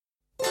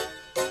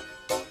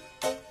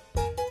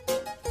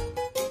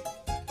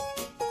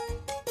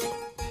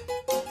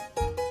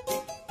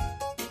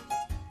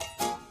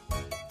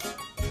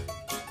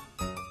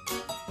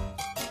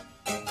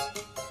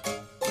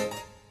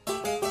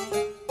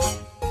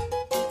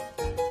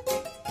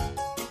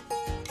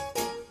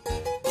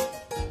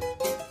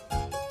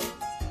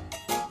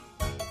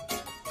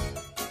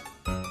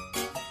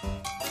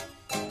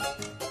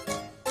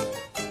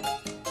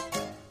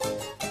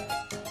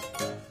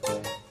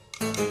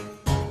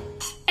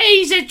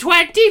He's a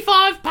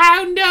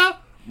 25-pounder.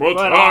 But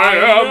I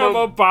am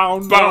a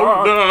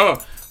bounder.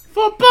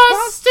 For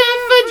Buster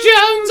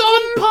Jones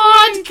on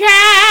PodCATS.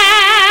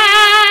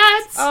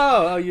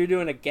 Oh, you're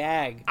doing a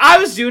gag. I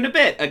was doing a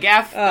bit. A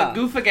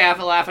goof, a gaff,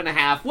 a laugh and a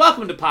half.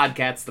 Welcome to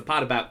PodCATS, the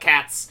pod about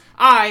cats.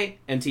 I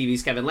am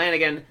TV's Kevin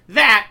Lanigan.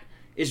 That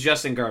is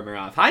Justin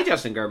Germeroth. Hi,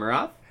 Justin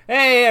Germeroth.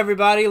 Hey,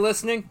 everybody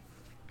listening.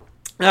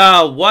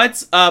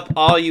 What's up,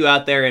 all you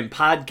out there in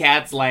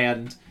PodCATS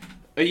land?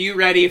 Are you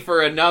ready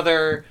for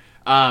another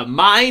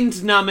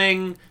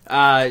mind-numbing,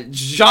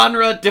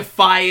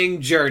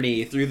 genre-defying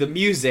journey through the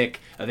music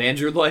of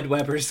Andrew Lloyd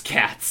Webber's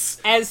Cats?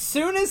 As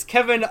soon as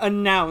Kevin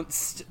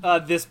announced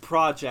this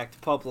project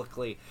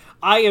publicly,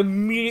 I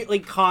immediately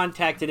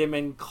contacted him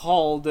and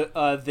called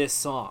this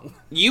song.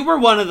 You were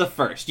one of the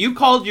first. You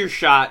called your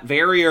shot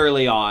very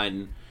early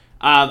on.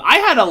 I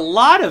had a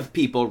lot of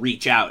people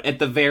reach out at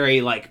the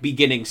very,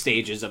 beginning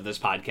stages of this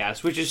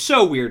podcast, which is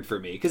so weird for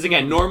me. Because,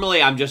 again,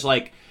 normally I'm just,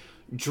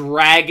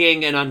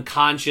 dragging an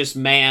unconscious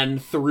man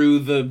through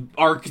the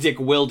Arctic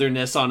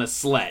wilderness on a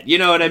sled. You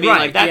know what I mean?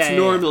 Right. That's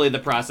normally the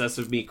process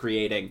of me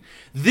creating.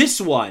 This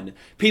one,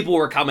 people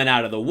were coming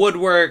out of the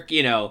woodwork.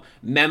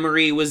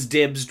 Memory was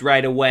dibsed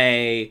right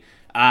away.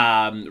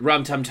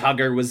 Rum Tum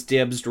Tugger was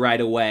dibsed right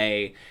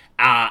away.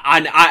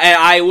 And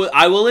I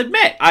will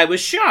admit, I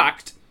was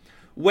shocked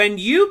when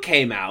you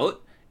came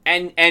out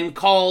and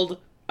called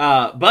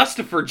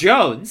Buster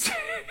Jones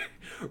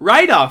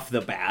right off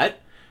the bat.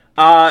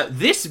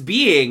 This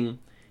being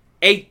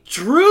a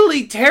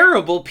truly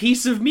terrible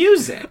piece of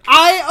music.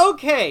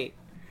 I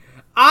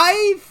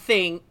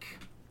think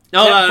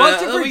that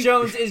Buster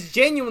Jones is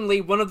genuinely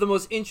one of the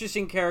most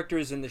interesting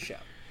characters in the show.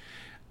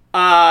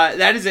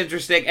 That is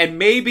interesting, and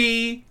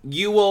maybe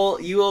you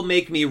will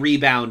make me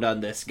rebound on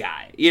this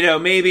guy.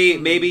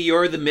 Maybe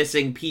you're the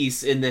missing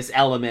piece in this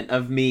element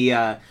of me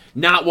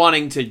not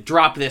wanting to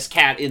drop this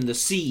cat in the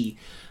sea.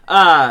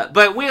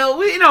 But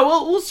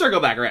we'll circle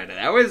back around to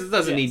that. It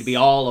doesn't need to be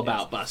all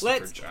about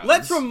Buster Jones.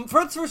 Let's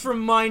first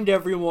remind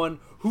everyone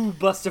who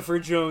Buster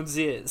Jones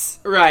is.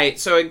 Right,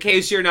 so in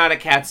case you're not a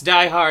Cats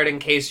diehard, in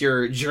case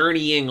you're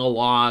journeying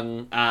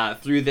along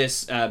through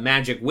this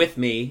magic with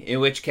me, in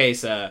which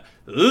case, Buster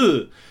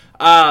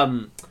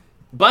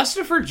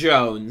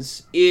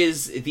Jones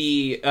is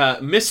the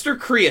Mr.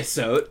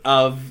 Creosote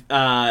of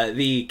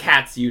the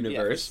Cats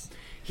universe. Yes.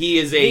 He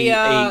is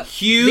a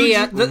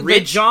huge,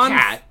 rich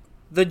cat.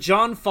 The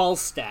John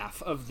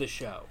Falstaff of the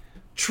show.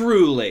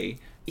 Truly.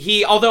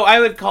 Although I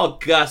would call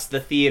Gus the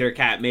theater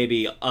cat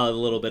maybe a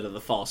little bit of the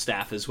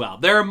Falstaff as well.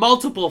 There are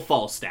multiple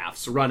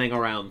Falstaffs running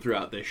around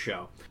throughout this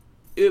show.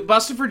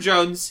 Buster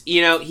Jones,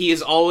 he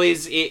is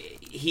always,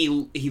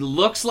 he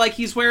looks like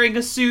he's wearing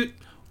a suit,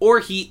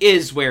 or he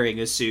is wearing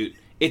a suit.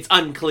 It's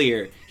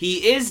unclear.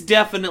 He is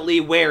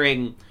definitely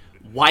wearing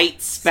white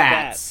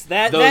spats.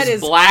 That is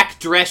black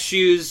dress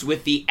shoes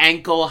with the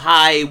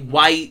ankle-high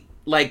white,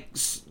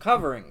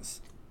 coverings.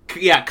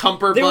 Yeah,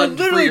 cummerbund for your feet.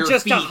 They were literally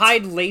just to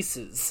hide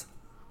laces.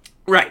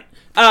 Right.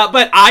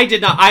 But I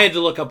did not. I had to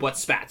look up what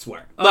spats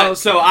were. But, okay.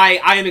 So I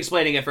am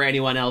explaining it for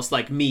anyone else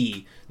like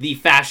me, the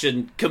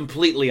fashion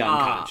completely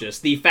unconscious,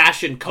 the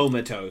fashion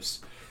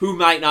comatose, who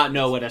might not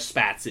know what a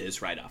spats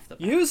is right off the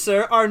bat. You,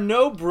 sir, are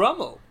no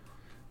Brummel.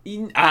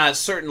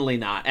 Certainly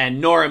not. And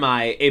nor am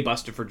I a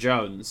Buster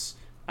Jones,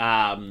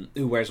 who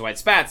wears white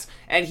spats.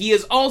 And he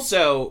is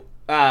also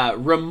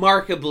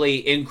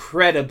remarkably,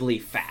 incredibly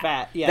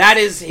fat. Yes. That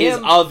is his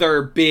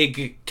other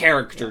big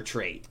character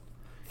trait.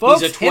 Folks,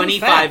 he's a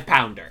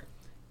 25-pounder.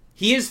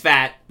 He is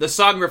fat. The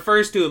song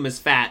refers to him as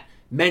fat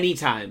many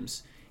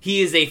times.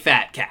 He is a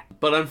fat cat.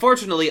 But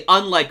unfortunately,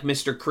 unlike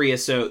Mr.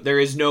 Creosote, there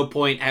is no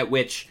point at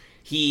which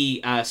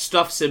he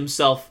stuffs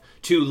himself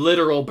to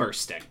literal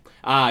bursting.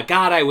 God,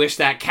 I wish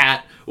that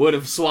cat would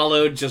have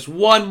swallowed just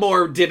one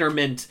more dinner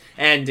mint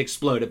and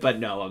exploded. But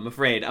no, I'm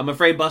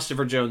afraid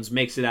Buster Jones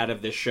makes it out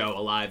of this show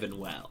alive and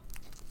well.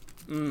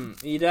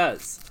 He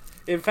does.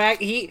 In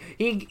fact, he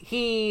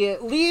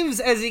leaves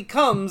as he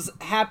comes,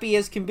 happy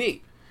as can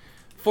be.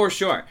 For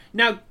sure.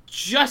 Now,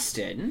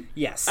 Justin.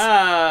 Yes.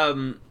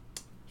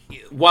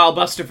 While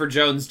Buster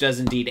Jones does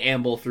indeed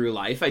amble through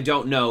life, I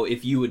don't know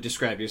if you would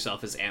describe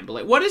yourself as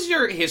ambling. What is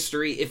your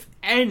history, if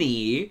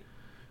any,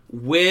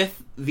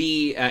 with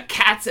the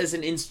Cats as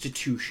an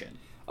institution?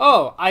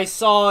 Oh, I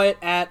saw it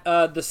at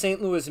the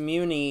St. Louis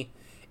Muni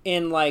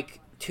in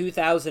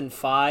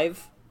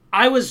 2005.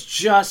 I was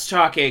just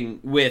talking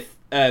with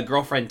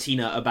girlfriend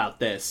Tina about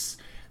this,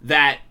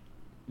 that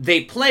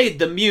they played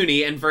the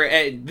Muni, and for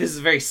this is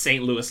a very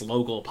St. Louis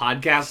local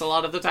podcast a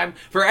lot of the time.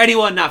 For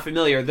anyone not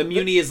familiar, the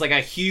Muni is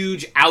a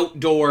huge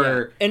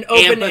outdoor an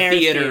open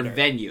amphitheater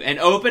venue, an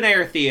open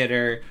air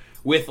theater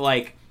with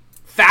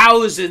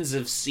thousands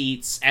of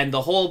seats, and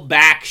the whole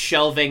back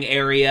shelving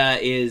area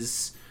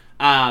is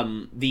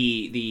the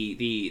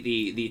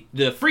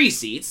free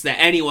seats that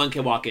anyone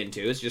can walk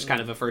into. It's just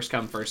kind of a first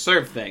come first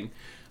serve thing.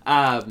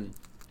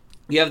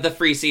 You have the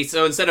free seats,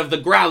 so instead of the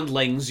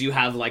groundlings, you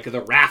have the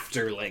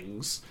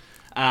rafterlings.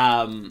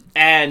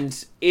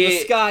 And the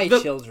sky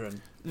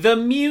children. The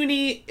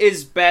Muni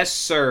is best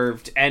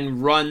served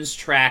and runs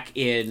track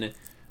in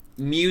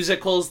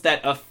musicals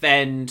that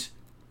offend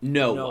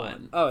no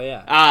one. Oh,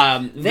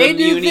 yeah. They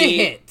do the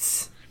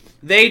hits.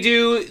 They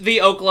do the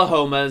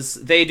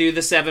Oklahomas. They do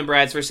the Seven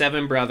Brides for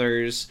Seven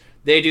Brothers.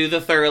 They do the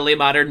Thoroughly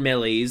Modern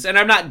Millies. And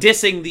I'm not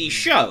dissing these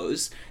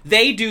shows.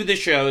 They do the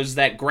shows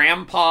that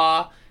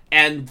Grandpa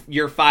and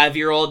your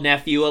 5-year-old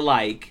nephew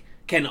alike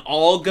can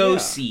all go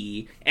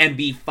see and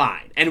be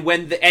fine. And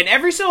and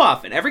every so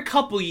often, every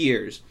couple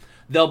years,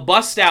 they'll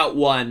bust out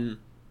a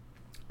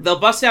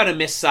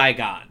Miss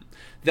Saigon.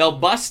 They'll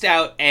bust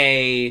out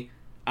a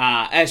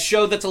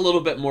show that's a little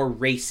bit more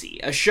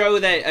racy. A show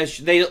that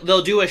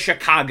they'll do a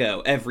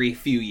Chicago every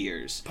few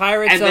years.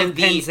 Pirates of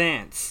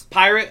Penzance.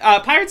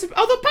 Pirates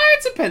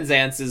of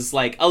Penzance is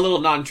like a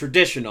little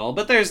non-traditional,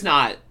 but it's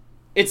not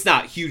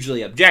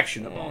hugely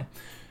objectionable.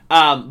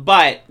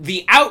 But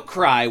the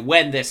outcry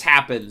when this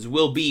happens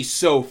will be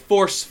so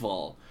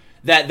forceful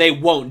that they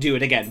won't do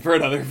it again for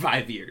another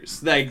 5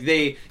 years.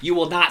 You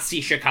will not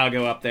see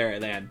Chicago up there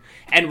then.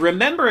 And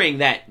remembering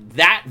that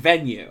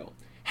venue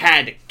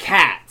had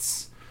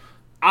cats.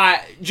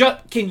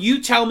 Can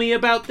you tell me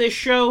about this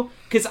show?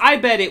 Because I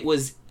bet it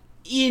was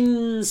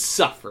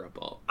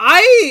insufferable.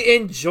 I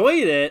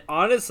enjoyed it,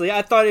 honestly.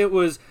 I thought it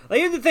was...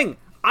 here's the thing.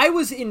 I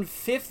was in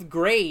 5th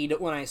grade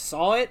when I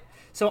saw it,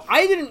 so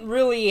I didn't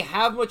really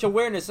have much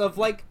awareness of,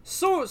 what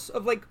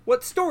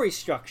story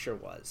structure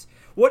was.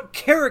 What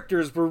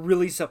characters were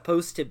really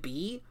supposed to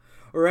be,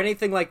 or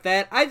anything like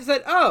that. I just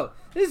said, oh,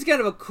 this is kind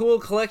of a cool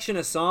collection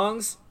of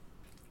songs.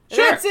 And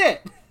sure. That's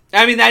it.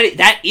 I mean,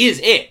 that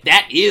is it.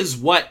 That is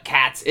what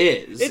Cats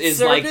is. It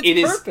served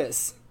its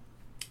purpose.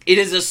 It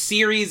is a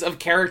series of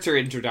character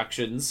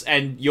introductions,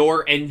 and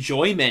your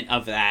enjoyment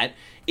of that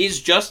is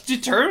just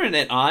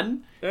determinant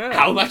on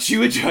how much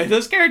you enjoy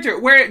those characters.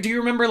 Do you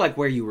remember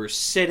where you were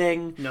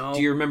sitting? No.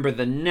 Do you remember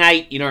the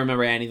night? You don't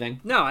remember anything?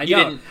 No, I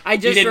don't. I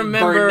just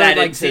remember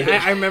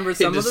I remember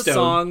some of the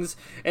songs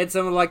and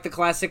some of the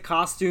classic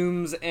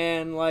costumes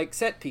and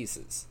set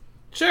pieces.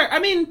 Sure. I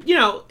mean,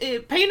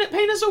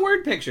 paint us a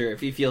word picture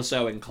if you feel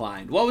so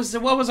inclined. What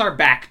was our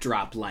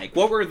backdrop like?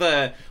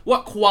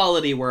 What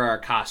quality were our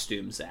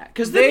costumes at?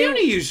 Because the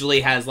Muni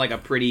usually has a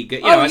pretty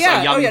good. I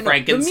saw Young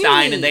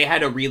Frankenstein, and they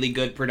had a really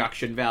good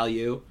production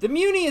value. The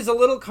Muni is a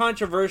little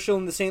controversial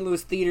in the St.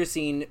 Louis theater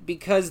scene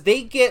because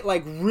they get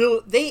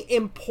they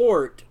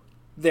import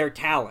their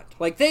talent.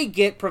 They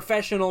get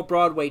professional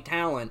Broadway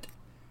talent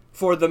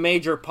for the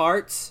major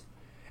parts,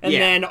 and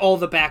then all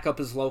the backup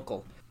is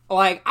local.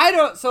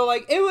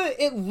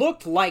 It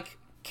looked like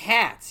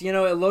Cats, it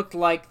looked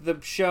like the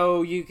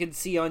show you could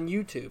see on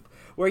YouTube,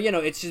 where,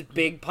 it's just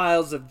big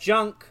piles of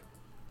junk.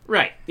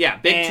 Right, yeah,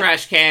 big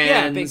trash cans.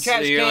 Yeah, big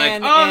trash You're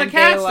can. the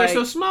cats, they're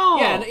so small.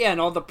 Yeah, and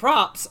all the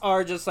props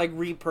are just,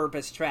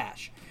 repurposed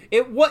trash.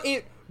 It's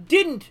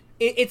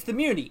the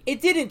Muni.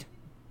 It didn't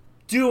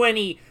do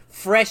any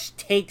fresh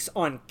takes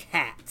on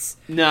Cats.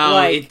 No,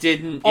 it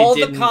didn't. All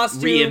the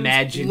costumes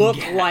reimagine look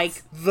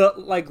Cats.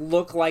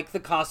 like the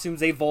costumes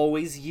they've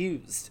always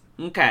used.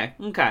 Okay.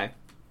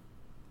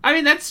 I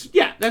mean, that's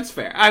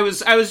fair. I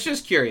was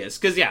just curious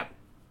because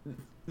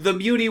the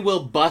Muni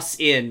will bus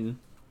in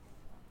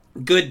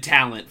good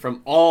talent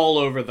from all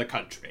over the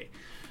country.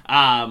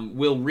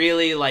 Will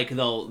really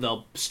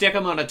they'll stick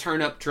them on a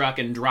turnip truck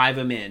and drive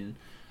them in.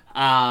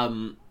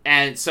 And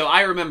so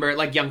I remember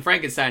Young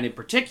Frankenstein in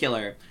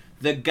particular.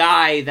 The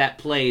guy that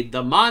played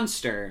the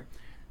monster,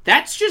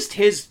 that's just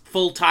his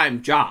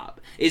full-time job,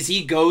 is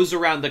he goes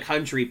around the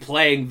country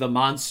playing the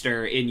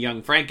monster in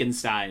Young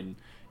Frankenstein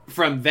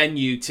from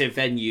venue to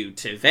venue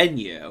to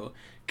venue.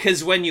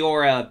 Because when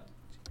you're a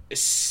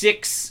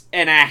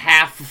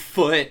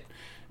 6.5-foot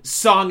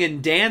song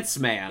and dance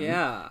man,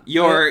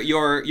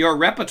 your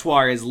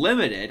repertoire is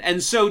limited,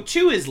 and so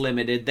too is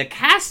limited the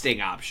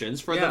casting options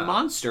for the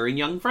monster in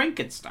Young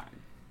Frankenstein.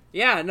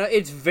 Yeah, no,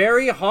 it's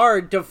very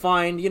hard to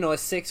find, a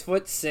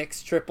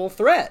 6'6" triple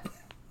threat.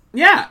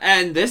 Yeah,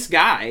 and this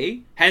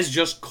guy has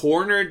just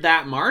cornered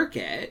that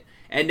market,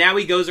 and now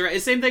he goes around.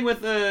 Same thing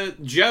with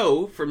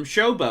Joe from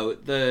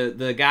Showboat,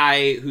 the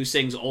guy who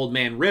sings Old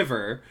Man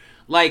River.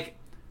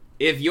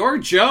 If you're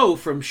Joe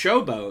from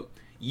Showboat,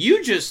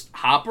 you just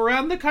hop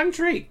around the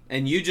country,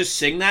 and you just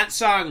sing that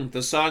song,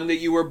 the song that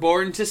you were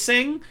born to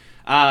sing.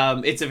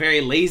 It's a very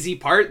lazy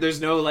part.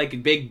 There's no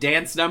big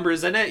dance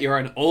numbers in it. You're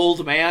an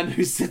old man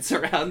who sits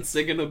around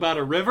singing about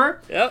a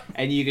river. Yep.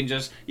 And you can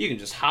just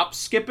hop,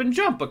 skip, and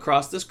jump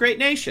across this great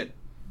nation.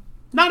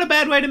 Not a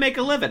bad way to make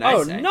a living,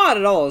 I say. Oh, not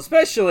at all,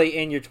 especially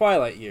in your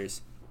twilight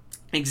years.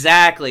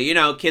 Exactly.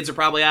 Kids are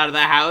probably out of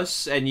the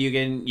house, and you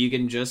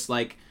can just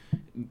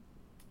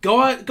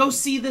go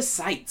see the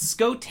sights.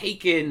 Go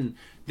take in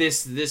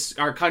this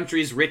our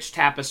country's rich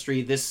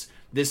tapestry. This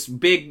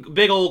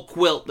big old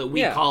quilt that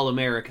we call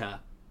America.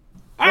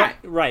 All right.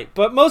 Right.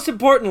 But most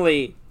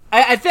importantly,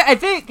 I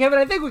think,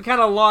 Kevin, we kind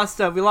of lost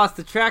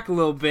the track a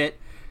little bit,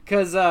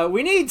 because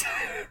we need to...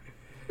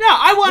 No,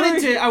 I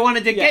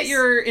wanted to get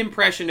your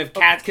impression of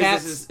Cats,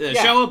 because this is a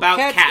show about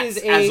cats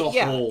as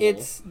a whole.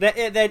 It's that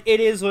it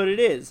is what it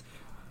is.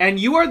 And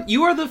you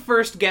are the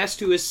first guest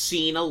who has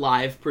seen a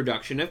live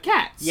production of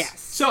Cats. Yes.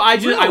 So I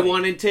Really?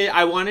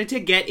 wanted to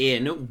get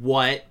in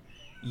what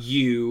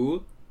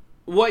your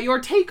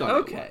take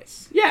on it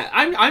was. Yeah,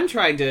 I'm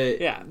trying to.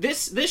 Yeah.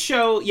 This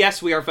show,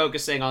 yes, we are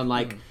focusing on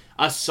like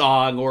a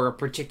song or a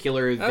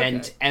particular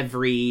event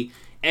every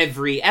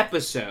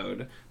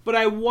episode, but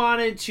I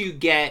wanted to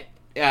get.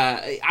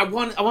 I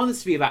want this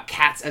to be about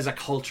Cats as a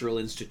cultural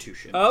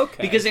institution.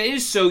 Okay. Because it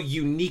is so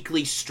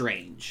uniquely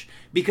strange.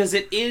 Because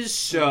it is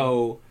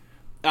so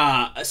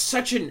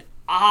such an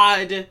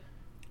odd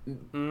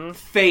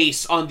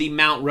face on the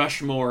Mount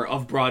Rushmore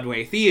of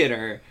Broadway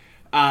theater,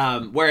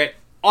 where it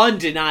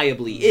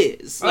undeniably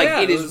is.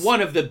 Like, it is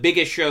one of the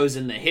biggest shows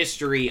in the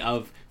history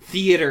of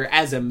theater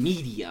as a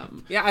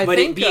medium. Yeah, I but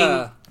think, it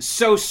being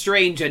so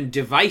strange and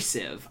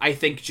divisive, I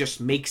think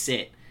just makes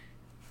it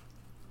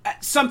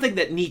something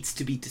that needs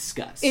to be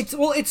discussed.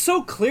 It's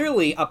so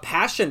clearly a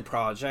passion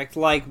project.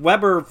 Like,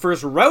 Weber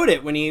first wrote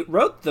it when he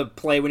wrote the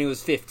play when he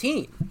was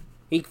 15.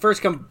 He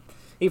first created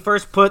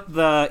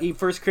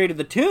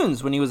the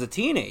tunes when he was a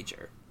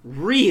teenager.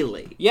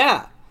 Really?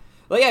 Yeah.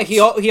 Well, yeah, he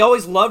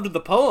always loved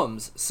the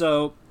poems.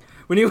 So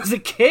when he was a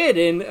kid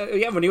and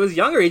when he was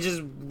younger, he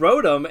just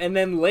wrote them, and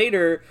then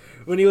later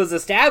when he was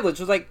established,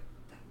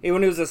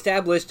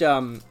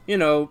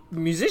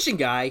 musician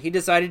guy, he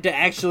decided to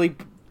actually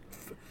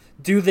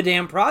do the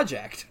damn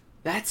project.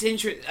 That's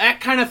interesting. That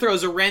kind of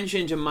throws a wrench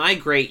into my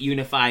great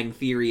unifying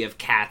theory of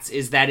Cats,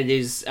 is that it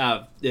is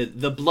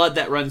the blood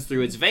that runs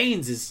through its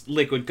veins is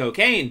liquid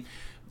cocaine.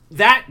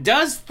 That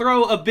does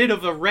throw a bit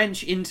of a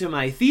wrench into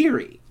my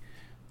theory.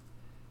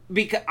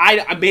 Because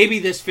maybe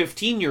this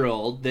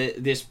 15-year-old,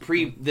 this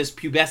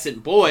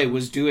pubescent boy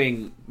was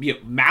doing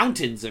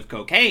mountains of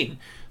cocaine,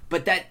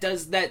 but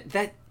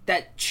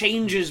that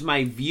changes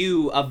my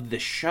view of the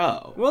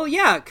show. Well,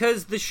 yeah,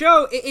 because the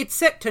show, it's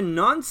set to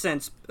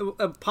nonsense,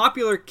 a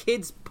popular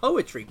kids'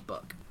 poetry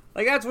book.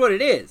 Like, that's what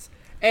it is.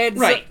 And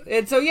right.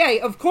 So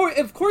yeah, of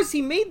course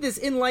he made this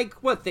in, like,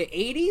 what, the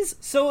 80s?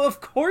 So,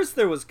 of course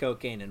there was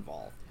cocaine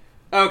involved.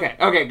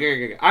 Okay,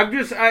 good. I'm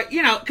just,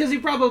 because he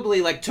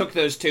probably, like, took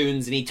those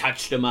tunes and he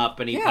touched them up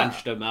and he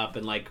punched them up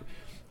and, like,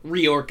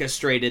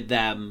 reorchestrated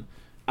them.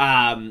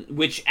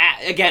 Which,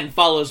 again,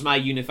 follows my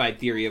unified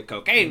theory of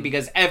cocaine,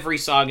 because every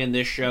song in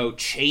this show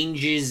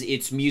changes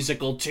its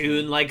musical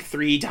tune, like,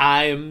 3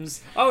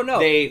 times. Oh,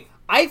 no.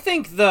 I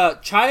think the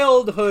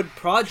childhood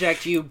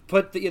project you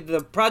put,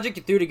 the project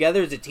you threw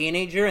together as a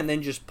teenager and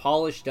then just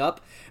polished up,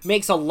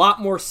 makes a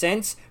lot more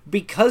sense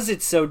because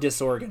it's so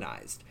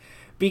disorganized.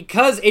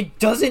 Because it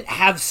doesn't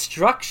have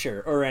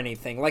structure or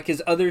anything like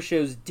his other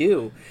shows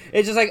do.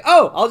 It's just like,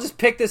 oh, I'll just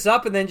pick this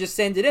up and then just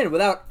send it in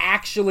without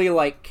actually,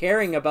 like,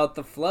 caring about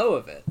the flow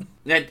of it.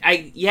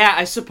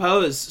 I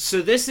suppose.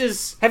 So this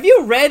is... Have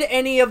you read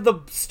any of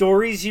the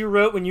stories you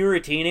wrote when you were a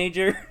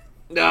teenager?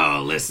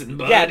 No, listen,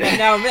 bud. Yeah,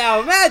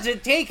 now imagine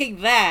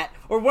taking that,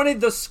 or one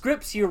of the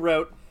scripts you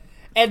wrote,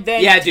 and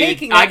then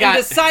taking it and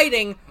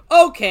deciding...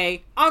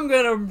 okay, I'm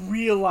gonna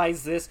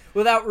realize this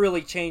without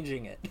really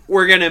changing it.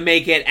 We're gonna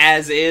make it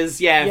as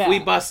is. Yeah, if we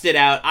bust it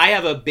out. I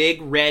have a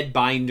big red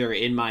binder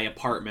in my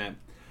apartment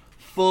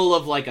full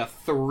of like a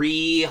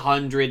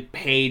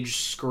 300-page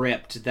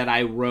script that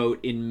I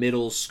wrote in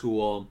middle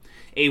school.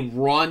 A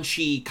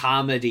raunchy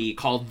comedy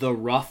called The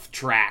Rough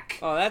Track.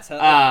 Oh, that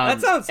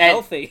sounds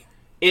healthy.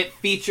 It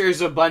features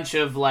a bunch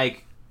of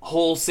like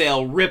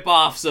wholesale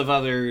rip-offs of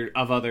other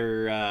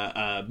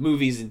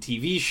movies and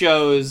TV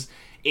shows.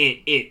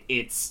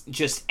 It's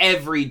just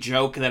every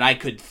joke that I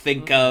could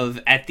think of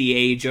at the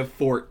age of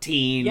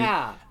 14.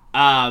 Yeah.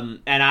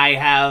 And I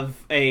have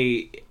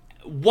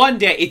one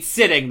day it's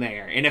sitting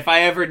there, and if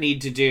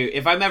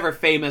I'm ever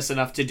famous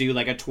enough to do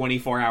like a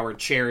 24-hour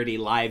charity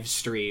live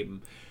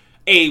stream,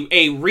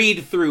 a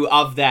read through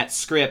of that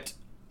script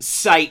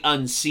sight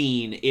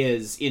unseen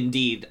is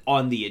indeed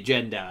on the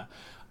agenda.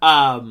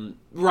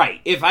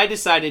 Right. If I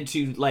decided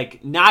to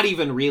like not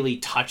even really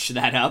touch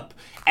that up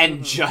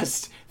and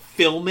just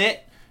film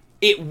it,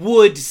 it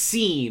would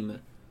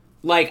seem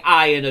like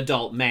I, an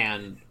adult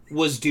man,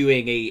 was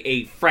doing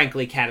a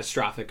frankly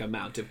catastrophic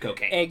amount of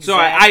cocaine. Exactly. So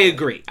I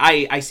agree.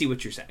 I see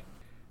what you're saying.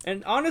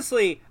 And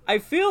honestly, I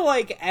feel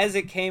like as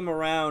it came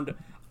around,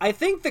 I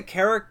think the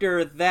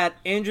character that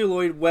Andrew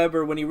Lloyd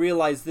Webber, when he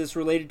realized this,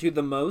 related to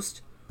the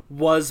most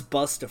was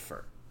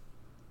Bustafer.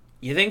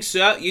 You think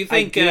so? You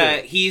think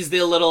he's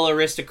the little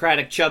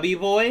aristocratic chubby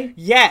boy?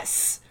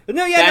 Yes.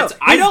 No, yeah, no.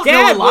 I don't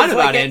know a lot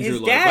about Andrew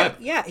Lloyd Webber.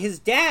 Yeah, his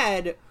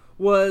dad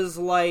was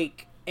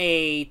like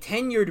a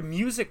tenured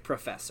music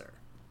professor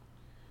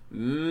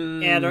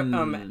at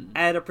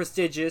a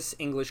prestigious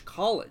English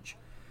college,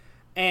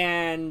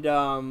 and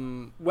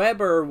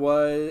Weber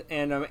was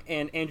and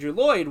Andrew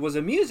Lloyd was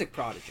a music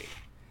prodigy.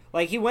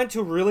 Like, he went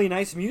to really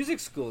nice music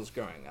schools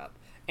growing up,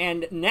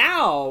 and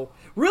now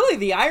really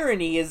the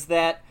irony is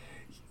that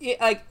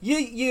like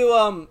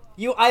you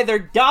either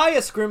die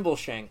a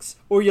Scrimbleshanks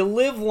or you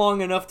live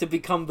long enough to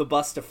become the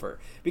Bustafer,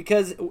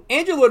 because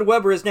Andrew Lloyd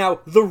Webber is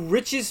now the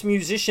richest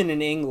musician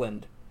in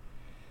England.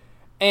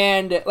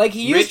 And, like,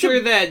 he used richer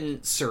to...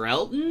 than Sir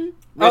Elton?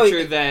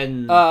 Richer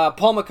than...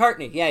 Paul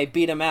McCartney. Yeah, he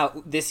beat him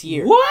out this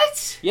year.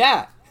 What?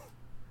 Yeah.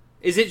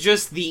 Is it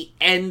just the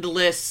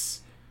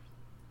endless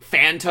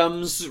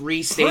Phantoms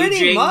restaging?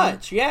 Pretty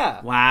much,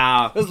 yeah.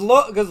 Wow.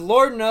 Because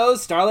Lord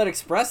knows Starlight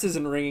Express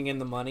isn't ringing in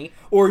the money.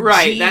 Or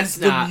right, Jeeves that's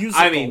the not...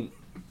 musical. I mean,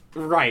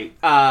 right.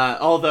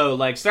 Although,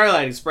 like,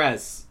 Starlight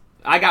Express...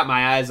 I got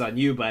my eyes on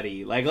you,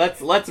 buddy. Like,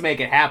 let's make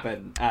it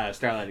happen,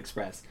 Starlight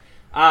Express.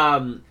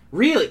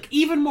 Really,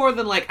 even more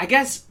than, like, I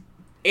guess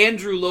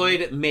Andrew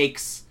Lloyd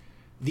makes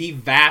the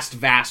vast,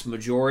 vast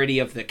majority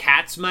of the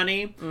Cats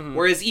money,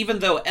 whereas even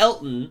though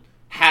Elton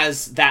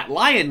has that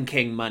Lion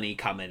King money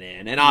coming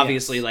in, and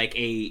obviously, like,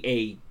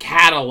 a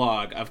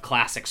catalog of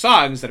classic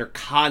songs that are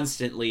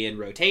constantly in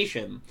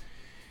rotation,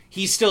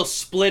 he's still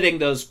splitting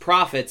those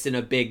profits in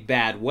a big,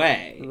 bad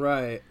way.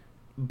 Right.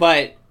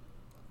 But,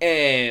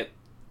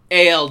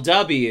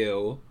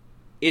 ALW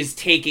is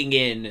taking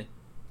in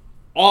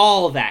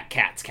all that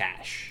Cats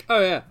cash.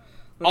 Oh, yeah.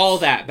 All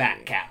that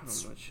Bat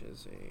Cats. How much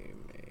is he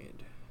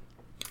made?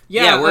 He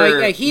is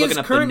looking up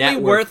the currently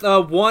net worth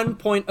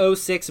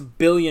 $1.06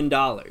 billion.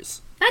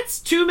 That's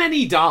too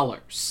many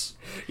dollars.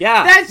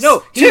 Yeah. That's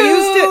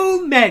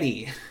too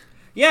many.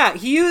 Yeah,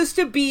 he used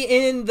to be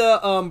in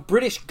the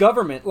British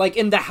government, like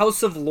in the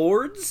House of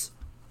Lords.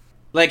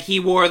 Like, he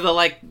wore the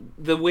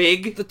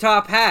wig? The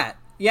top hat.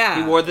 Yeah.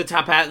 He wore the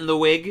top hat and the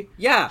wig?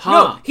 Yeah.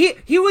 Huh. No,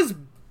 he was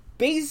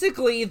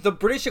basically the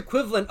British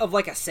equivalent of,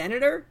 like, a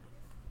senator.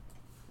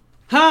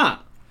 Huh.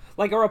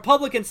 Like a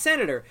Republican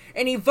senator.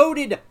 And he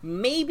voted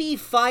maybe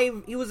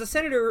he was a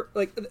senator,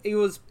 like, he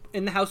was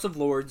in the House of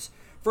Lords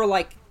for,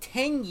 like,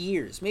 10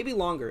 years, maybe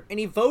longer. And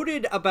he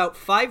voted about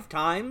 5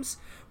 times,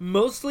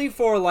 mostly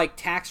for, like,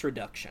 tax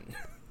reduction.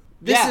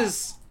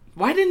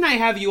 Why didn't I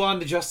have you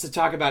on just to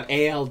talk about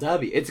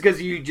ALW? It's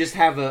because you just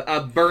have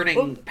a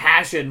burning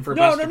passion for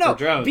Bustopher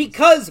Jones.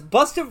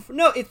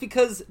 It's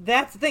because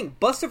that's the thing.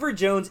 Bustopher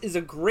Jones is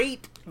a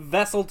great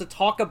vessel to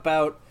talk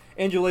about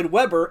Andrew Lloyd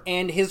Webber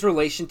and his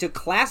relation to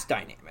class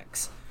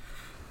dynamics.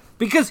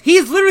 Because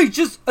he's literally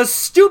just a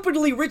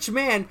stupidly rich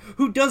man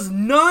who does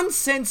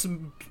nonsense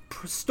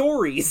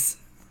stories.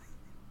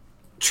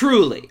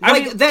 Truly.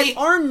 That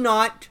are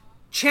not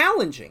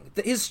challenging.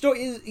 His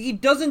story he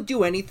doesn't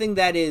do anything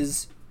that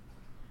is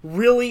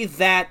really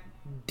that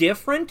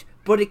different,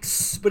 but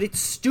it's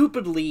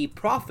stupidly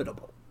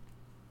profitable.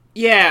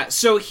 Yeah,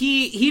 so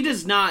he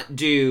does not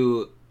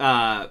do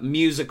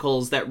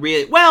musicals that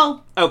really...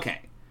 Well, okay.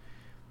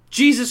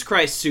 Jesus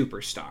Christ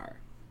Superstar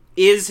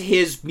is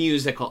his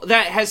musical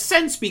that has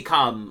since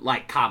become,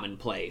 like,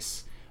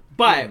 commonplace,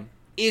 but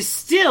is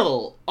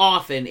still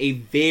often a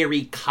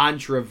very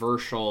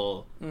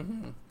controversial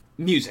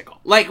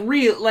musical. Like,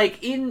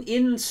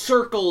 in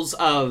circles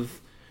of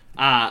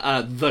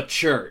the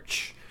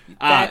church.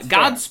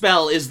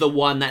 Godspell is the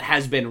one that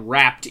has been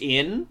wrapped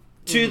in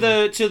to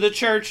the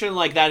church, and,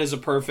 like, that is a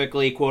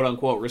perfectly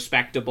quote-unquote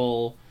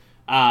respectable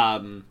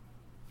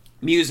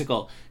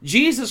musical.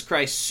 Jesus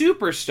Christ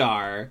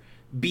Superstar,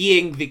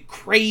 being the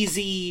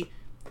crazy,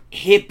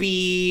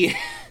 hippie,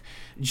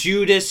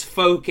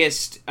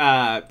 Judas-focused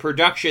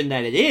production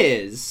that it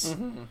is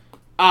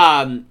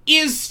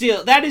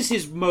still... That is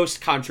his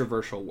most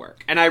controversial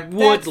work. And I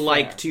would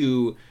like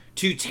to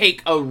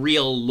take a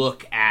real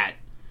look at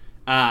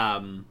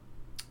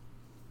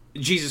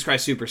Jesus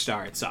Christ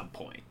Superstar at some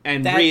point.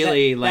 And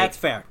that's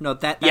fair. No,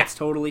 that's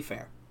totally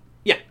fair.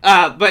 Yeah,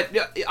 but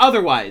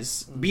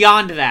otherwise,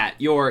 beyond that,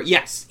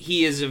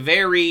 he is a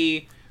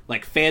very,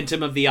 like,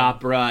 Phantom of the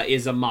Opera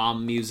is a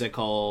mom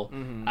musical.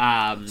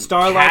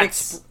 Starlight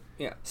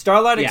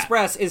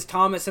Express is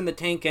Thomas and the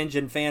Tank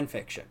Engine fan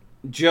fiction.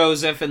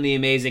 Joseph and the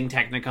Amazing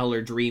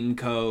Technicolor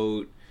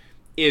Dreamcoat,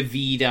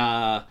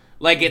 Evita,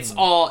 like, it's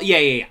all,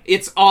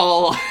 it's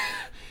all,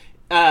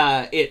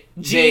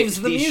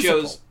 Jeeves the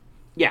musical. Shows,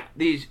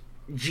 these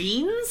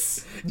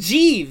Jeans?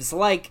 Jeeves,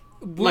 like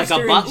Wooster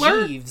like a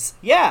butler? And Jeeves.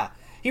 Yeah,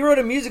 he wrote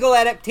a musical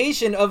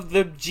adaptation of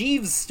the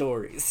Jeeves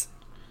stories.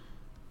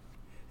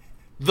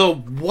 The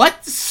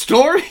what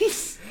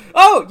stories?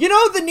 Oh, you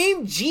know the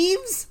name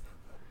Jeeves?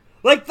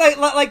 Like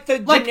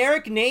the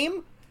generic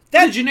name?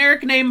 The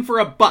generic name for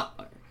a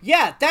butler.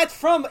 Yeah, that's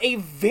from a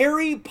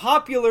very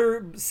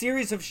popular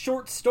series of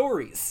short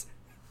stories.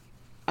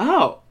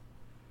 Oh.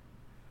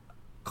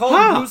 Called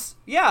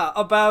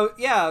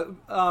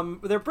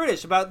they're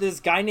British, about this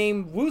guy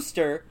named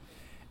Wooster,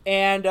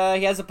 and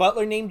he has a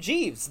butler named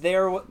Jeeves.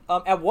 They're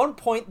at one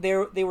point they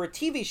were a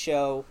TV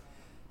show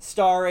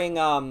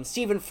starring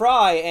Stephen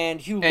Fry and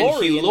Hugh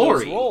Laurie in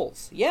those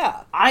roles.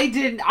 Yeah, I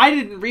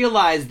didn't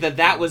realize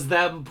that was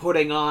them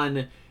putting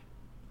on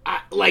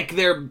like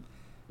their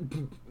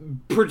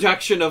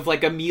production of,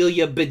 like,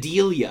 Amelia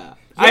Bedelia.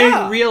 Yeah. I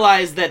didn't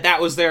realize that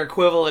was their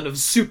equivalent of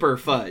Super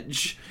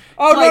Fudge.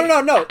 Oh, like,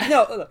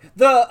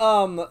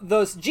 no.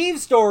 Those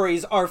Jeeves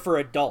stories are for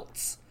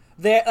adults.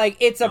 They're, like,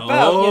 it's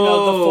about,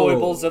 the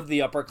foibles of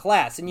the upper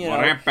class, and,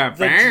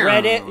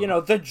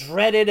 the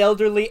dreaded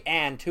elderly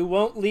aunt who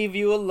won't leave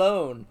you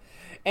alone.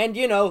 And,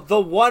 you know,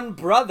 the one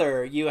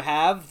brother you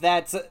have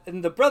that's a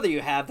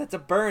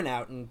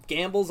burnout and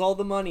gambles all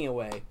the money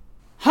away.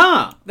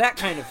 Huh. That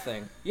kind of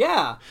thing.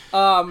 Yeah.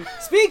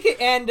 Speaking,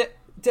 and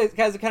to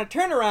kind of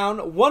turn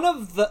around, one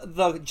of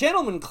the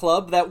gentleman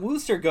club that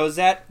Wooster goes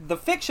at, the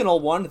fictional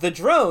one, the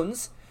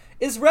Drones,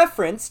 is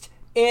referenced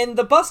in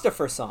the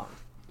Bustafer song.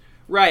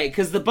 Right,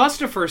 because the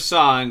Bustafer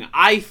song,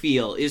 I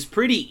feel, is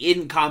pretty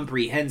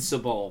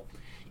incomprehensible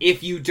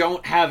if you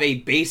don't have a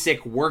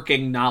basic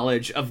working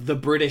knowledge of the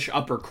British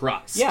upper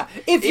crust. Yeah,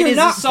 if you're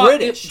not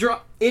British.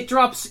 It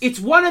drops. It's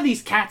one of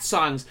these Cat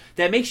songs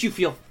that makes you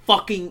feel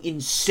fucking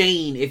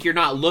insane if you're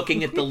not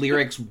looking at the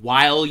lyrics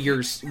while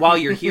you're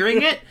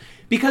hearing it,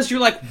 because you're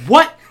like,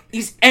 what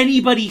is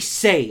anybody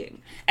saying?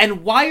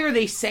 And why are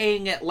they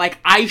saying it like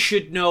I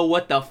should know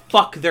what the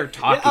fuck they're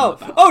talking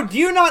about? Oh, do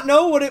you not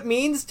know what it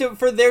means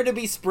for there to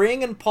be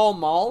spring in Pall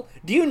Mall?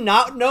 Do you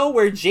not know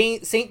where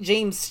St.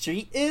 James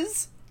Street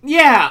is?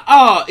 Yeah.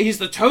 Oh, he's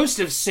the toast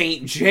of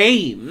St.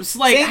 James.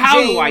 Like, St.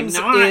 how James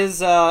do I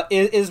not?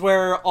 Is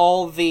where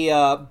all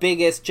the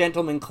biggest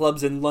gentleman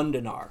clubs in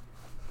London are.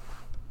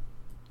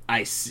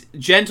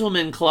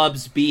 Gentleman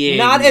clubs being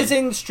not as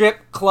in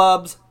strip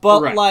clubs,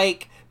 but right.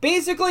 like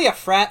basically a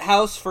frat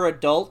house for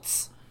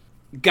adults.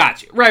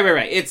 Gotcha.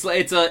 Right. It's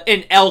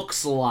an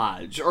Elks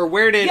Lodge, or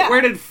where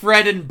did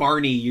Fred and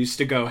Barney used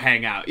to go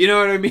hang out? You know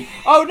what I mean?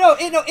 Oh no,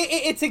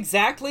 it's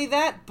exactly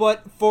that,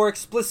 but for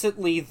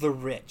explicitly the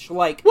rich.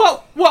 Like,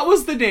 well, what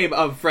was the name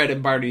of Fred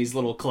and Barney's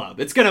little club?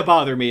 It's gonna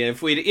bother me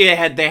if they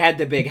had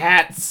the big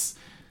hats.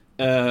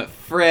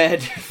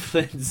 Fred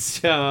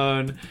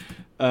Flintstone,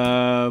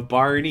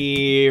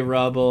 Barney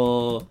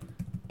Rubble,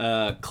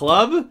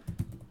 club,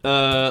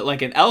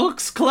 like an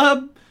Elks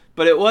Club,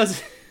 but it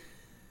was.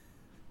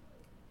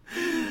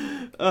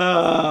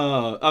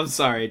 Oh, I'm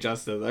sorry,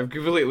 Justin. I've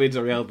completely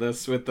derailed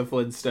this with the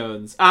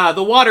Flintstones.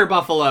 The Water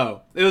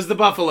Buffalo. It was the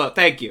Buffalo.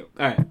 Thank you.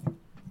 All right.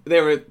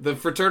 They were the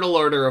Fraternal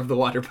Order of the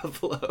Water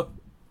Buffalo.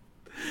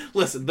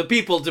 Listen, the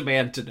people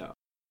demand to know.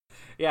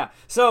 Yeah.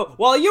 So,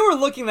 while you were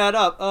looking that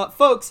up,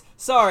 folks,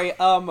 sorry,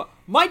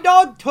 my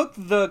dog took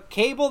the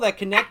cable that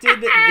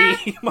connected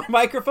my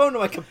microphone to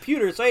my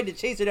computer, so I had to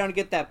chase it down to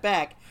get that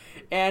back.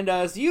 And,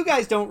 so you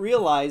guys don't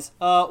realize,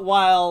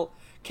 while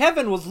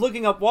Kevin was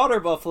looking up water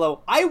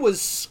buffalo, I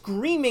was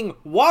screaming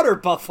water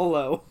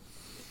buffalo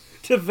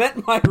to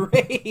vent my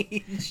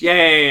rage.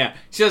 Yeah.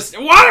 Just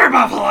water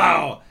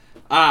buffalo!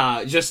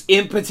 Just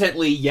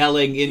impotently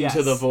yelling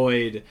into the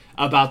void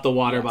about the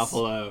water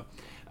buffalo.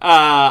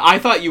 I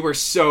thought you were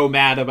so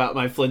mad about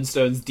my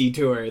Flintstones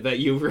detour that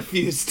you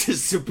refused to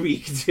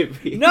speak to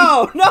me.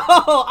 No,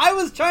 I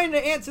was trying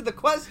to answer the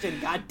question.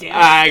 God damn it.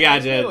 I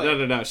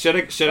gotcha. No. Should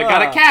have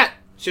got a cat.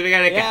 Should have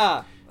got a cat.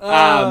 Yeah.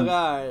 Oh,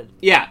 God.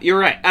 Yeah, you're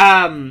right.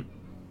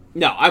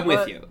 No, I'm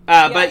with you.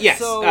 But yes,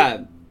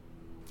 so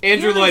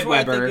Andrew Lloyd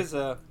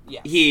Webber.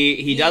 Yes.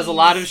 He does a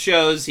lot of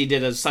shows. He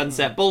did a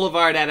Sunset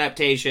Boulevard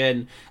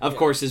adaptation. Of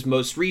course, his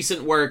most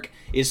recent work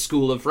is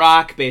School of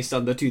Rock, based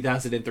on the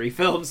 2003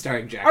 film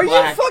starring Jack Black.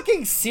 Are you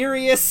fucking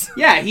serious?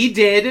 Yeah, he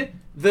did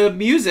the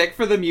music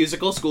for the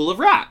musical School of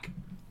Rock.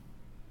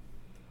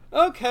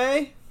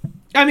 Okay.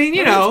 I mean,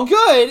 you know,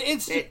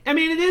 it's good.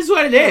 It is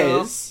what it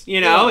is.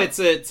 You know, it's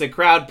a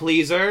crowd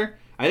pleaser.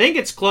 I think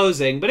it's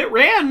closing, but it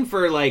ran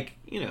for 3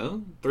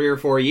 or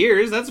 4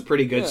 years. That's a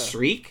pretty good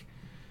streak.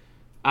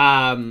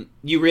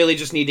 You really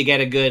just need to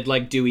get a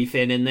good Dewey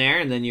Finn in there,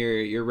 and then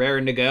you're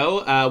raring to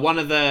go. One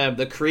of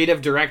the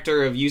creative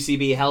director of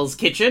UCB Hell's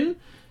Kitchen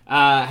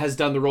has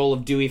done the role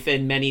of Dewey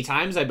Finn many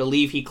times. I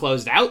believe he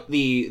closed out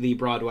the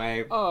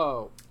Broadway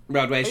show.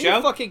 Are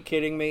you fucking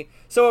kidding me?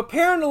 So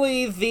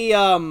apparently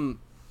this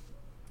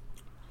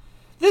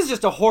is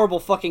just a horrible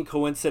fucking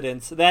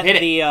coincidence that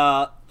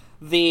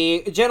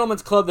the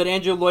gentleman's club that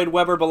Andrew Lloyd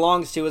Webber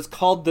belongs to is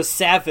called the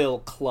Savile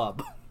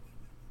Club.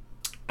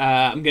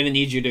 I'm going to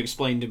need you to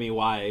explain to me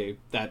why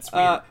that's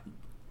weird.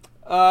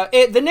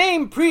 The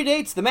name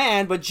predates the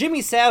man, but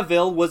Jimmy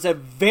Savile was a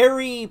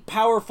very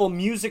powerful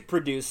music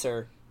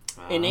producer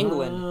in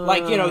England.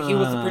 He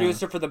was the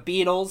producer for the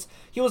Beatles.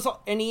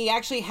 He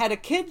actually had a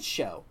kids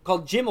show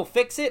called Jim Will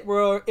Fix It,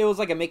 where it was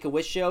like a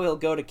Make-A-Wish show. He'll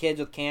go to kids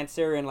with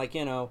cancer and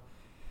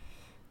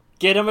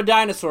get him a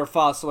dinosaur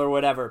fossil or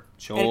whatever.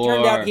 Sure. And it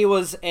turned out he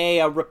was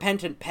a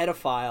repentant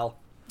pedophile.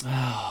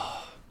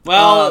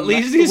 Well, at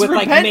least he's with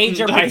repentant,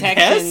 major I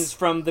protections guess.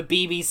 From the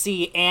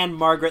BBC and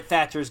Margaret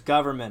Thatcher's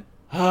government.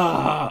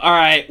 All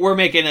right, we're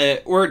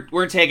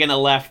taking a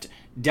left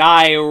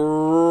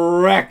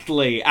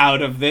directly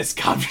out of this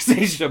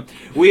conversation.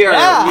 We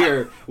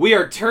are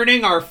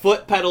turning our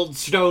foot-pedaled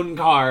stone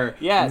car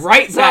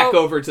back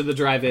over to the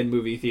drive-in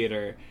movie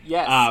theater.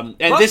 Yes.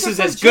 And this is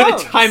as good a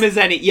time as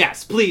any.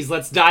 Yes, please,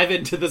 let's dive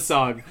into the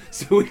song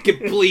so we can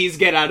please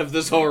get out of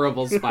this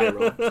horrible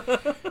spiral.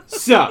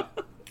 So,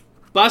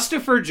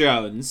 Bustafer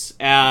Jones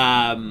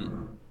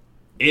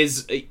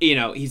is,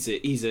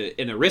 he's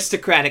an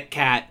aristocratic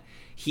cat.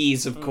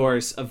 He's, of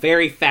course, a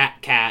very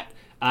fat cat.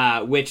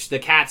 Which the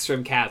cats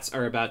from Cats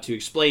are about to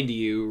explain to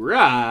you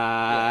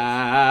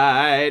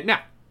right now.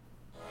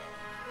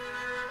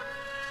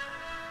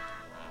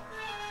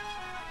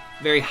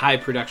 very high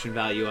production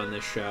value on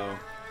this show,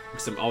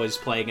 because I'm always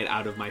playing it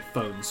out of my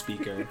phone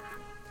speaker.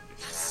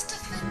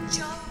 Christopher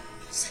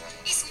Jones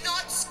is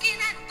not skin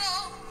and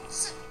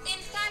bones. In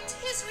fact,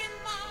 he's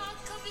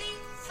remarkably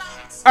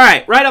fat.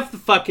 Alright, right off the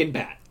fucking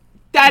bat.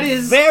 That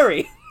is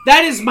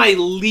my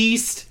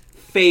least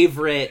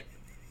favorite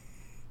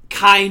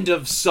kind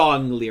of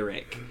song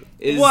lyric.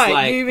 Is what?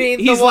 Like, you mean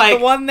he's the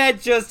one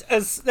that just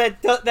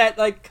that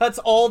like cuts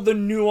all the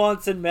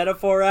nuance and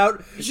metaphor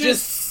out?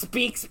 Just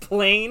speaks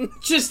plain?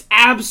 Just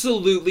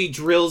absolutely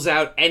drills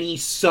out any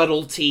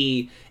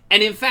subtlety,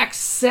 and in fact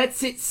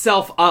sets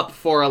itself up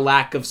for a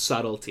lack of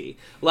subtlety.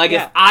 Like,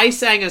 if I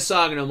sang a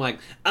song and I'm like,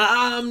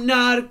 I'm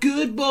not a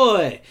good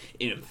boy,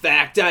 in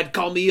fact I'd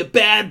call me a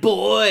bad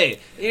boy,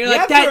 and you're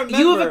like, that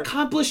you have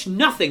accomplished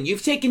nothing.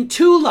 You've taken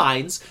 2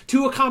 lines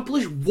to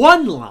accomplish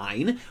 1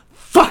 line.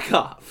 Fuck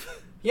off.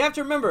 You have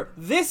to remember,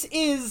 this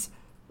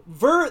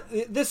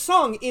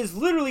song is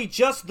literally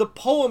just the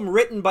poem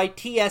written by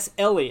T.S.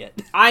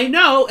 Eliot. I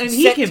know, and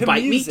he can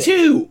bite me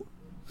too.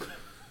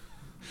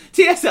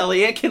 T.S.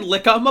 Eliot can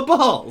lick on my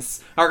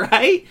balls,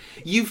 alright?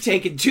 You've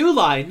taken 2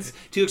 lines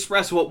to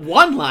express what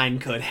 1 line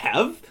could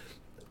have,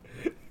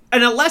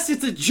 and unless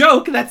it's a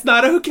joke, that's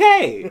not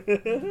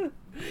okay.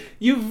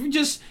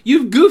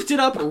 You've goofed it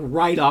up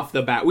right off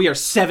the bat. We are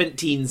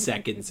 17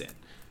 seconds in.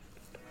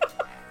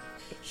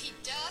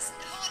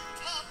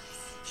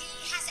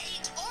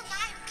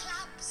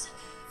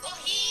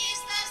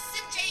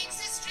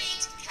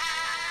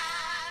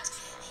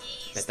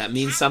 Bet that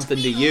means something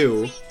to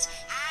you.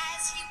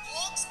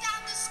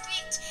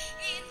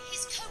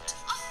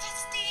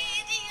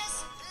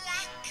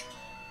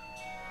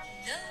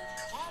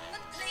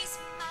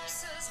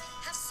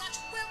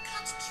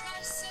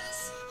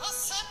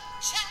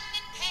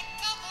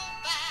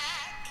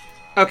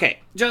 Okay,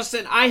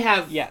 Justin, I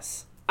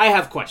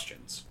have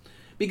questions.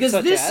 Because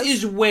this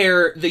is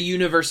where the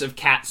universe of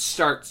Cats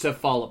starts to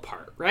fall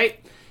apart,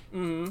 right?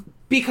 Mm-hmm.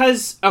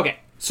 Because, okay,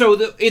 so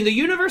in the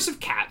universe of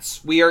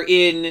Cats, we are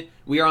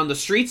on the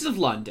streets of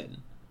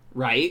London,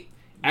 right?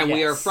 And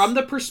we are from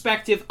the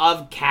perspective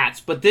of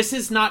cats, but this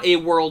is not a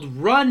world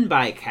run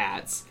by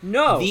cats.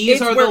 No, these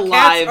are the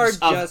lives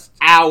of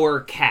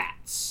our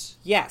cats.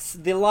 Yes,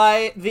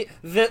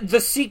 the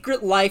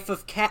secret life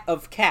of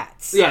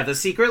cats. Yeah, the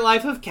secret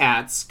life of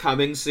cats,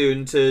 coming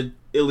soon to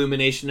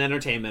Illumination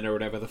Entertainment or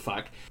whatever the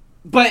fuck.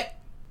 But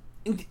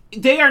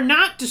they are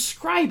not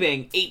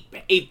describing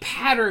a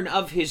pattern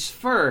of his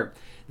fur.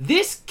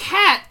 This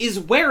cat is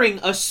wearing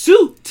a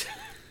suit.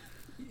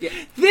 Yeah.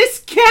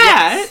 This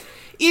cat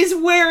is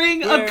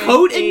wearing a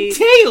coat and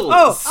tails.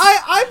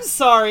 Oh, I'm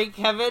sorry,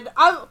 Kevin.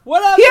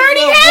 What happened he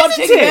already has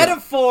wanting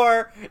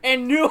metaphor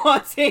and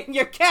nuance in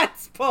your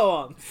cat's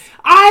poems?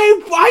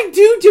 I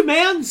do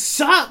demand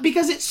some,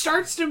 because it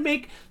starts to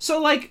make, so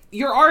like,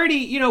 you're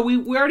already,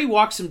 we already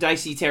walked some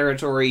dicey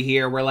territory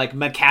here where like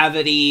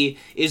McCavity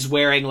is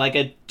wearing like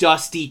a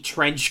dusty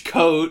trench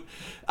coat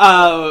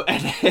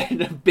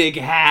and a big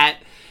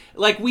hat.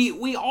 Like,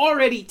 we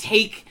already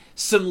take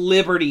some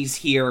liberties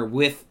here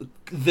with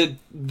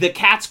the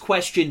cat's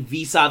question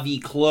vis-a-vis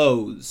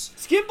clothes.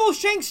 Skimble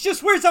Shanks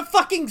just wears a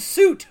fucking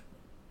suit.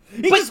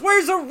 He just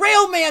wears a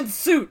railman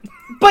suit.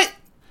 But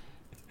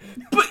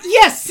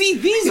yes, see,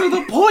 these are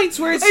the points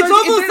where it's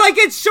almost like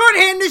it's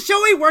shorthand to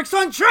show he works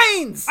on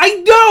trains. I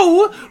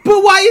know,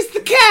 but why is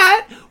the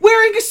cat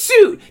wearing a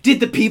suit? Did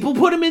the people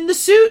put him in the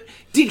suit?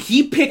 Did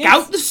he pick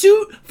out the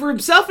suit for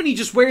himself and he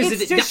just wears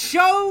it? It's to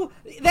show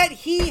that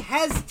he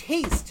has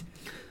taste.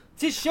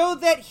 To show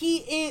that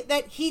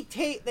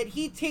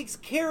he takes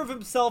care of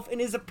himself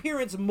and his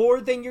appearance more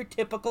than your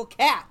typical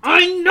cat.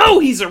 I know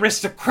he's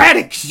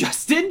aristocratic,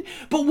 Justin,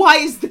 but why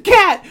is the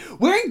cat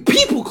wearing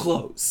people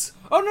clothes?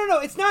 Oh, no,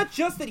 it's not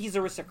just that he's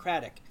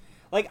aristocratic.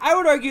 Like, I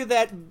would argue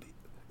that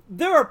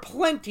there are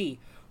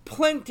plenty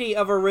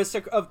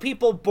of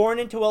people born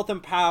into wealth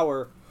and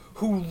power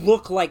who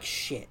look like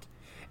shit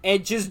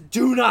and just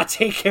do not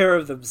take care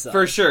of themselves.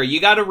 For sure.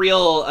 You got a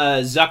real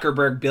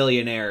Zuckerberg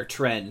billionaire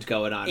trend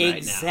going on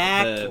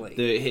exactly. Right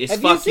now. His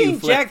fuck you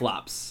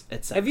flip-flops,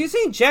 etc. Have you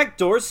seen Jack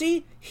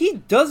Dorsey? He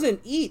doesn't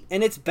eat,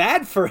 and it's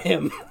bad for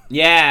him.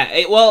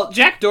 Yeah, well,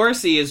 Jack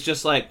Dorsey is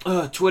just like,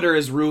 Twitter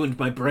has ruined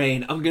my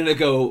brain. I'm gonna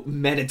go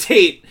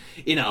meditate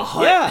in a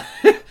hut. Yeah.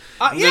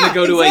 I'm gonna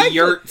go to a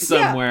yurt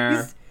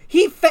somewhere.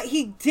 Yeah.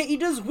 He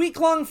does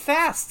week-long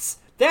fasts.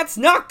 That's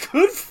not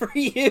good for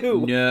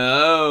you.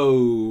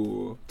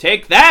 No.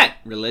 Take that,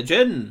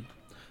 religion.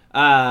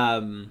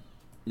 No.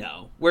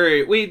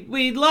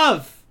 We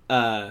love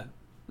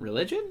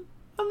religion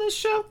on this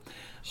show.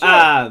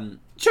 Sure.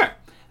 Sure.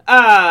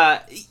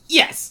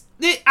 Yes.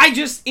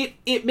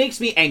 It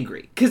makes me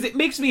angry, because it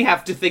makes me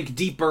have to think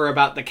deeper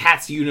about the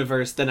Cats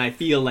universe than I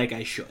feel like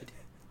I should.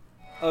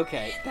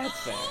 Okay, that's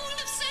fair.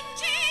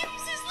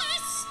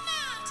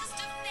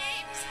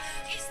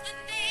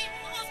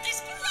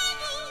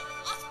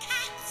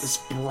 Is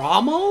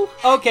Brommel?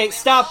 Okay,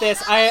 stop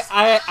this.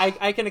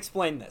 I can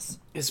explain this.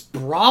 Is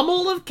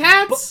Brommel of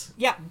Cats?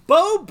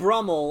 Beau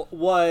Brummel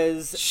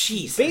was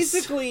Jesus.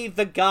 basically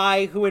the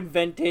guy who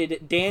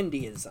invented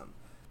dandyism.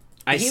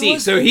 I see.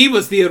 So he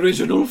was the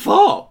original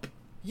fop.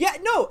 Yeah,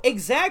 no,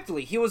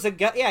 exactly. He was a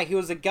guy. Yeah, he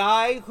was a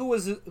guy who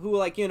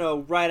like, you know,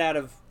 right out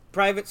of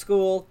private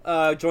school,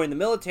 joined the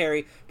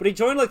military, but he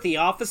joined like the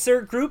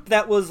officer group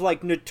that was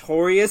like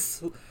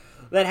notorious,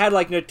 that had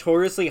like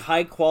notoriously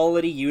high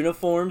quality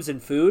uniforms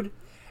and food.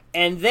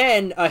 And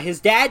then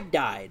his dad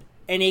died,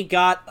 and he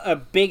got a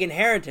big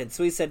inheritance.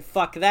 So he said,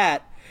 "Fuck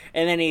that,"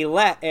 and then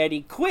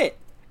he quit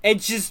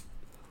and just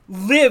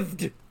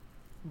lived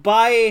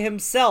by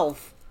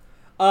himself,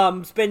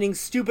 spending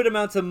stupid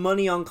amounts of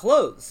money on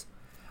clothes.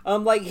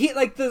 Like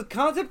the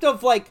concept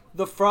of like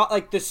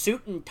the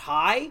suit and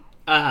tie.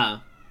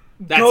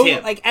 That's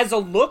him. Like as a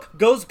look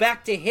goes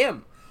back to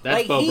him.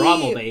 That's like, Beau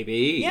Brummel,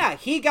 baby. Yeah,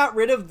 he got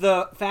rid of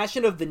the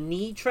fashion of the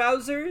knee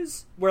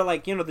trousers, where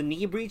like, you know, the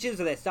knee breeches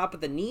where they stop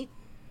at the knee.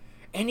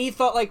 And he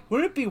thought, like,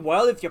 wouldn't it be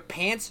wild if your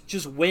pants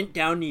just went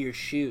down to your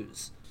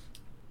shoes?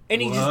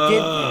 And he just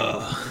did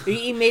that.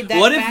 He made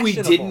that What fashionable. if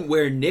we didn't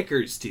wear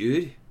knickers,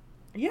 dude?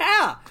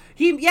 Yeah.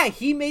 He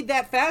made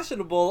that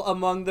fashionable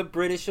among the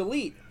British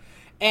elite.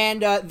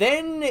 And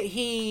then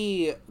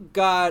he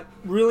got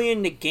really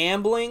into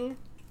gambling.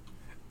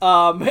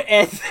 And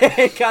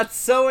then got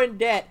so in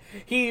debt,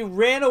 he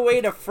ran away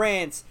to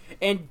France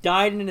and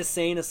died in an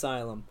insane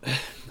asylum. I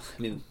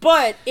mean,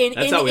 but in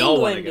how we England,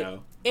 all want to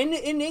go. In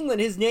England,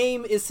 his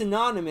name is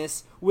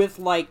synonymous with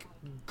like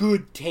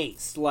good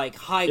taste, like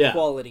high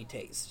quality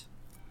taste.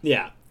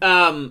 Yeah.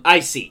 I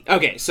see.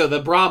 Okay, so the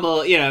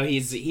Brummel, you know,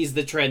 he's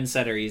the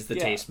trendsetter, he's the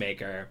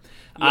tastemaker.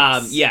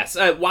 Yes.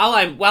 While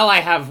I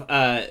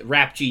have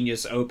Rap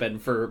Genius open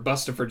for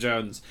Bustopher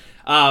Jones,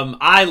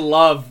 I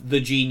love the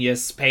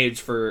Genius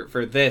page for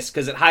this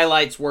because it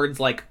highlights words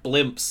like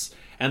blimps,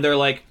 and they're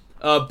like,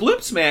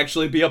 blimps may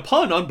actually be a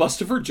pun on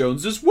Bustopher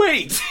Jones's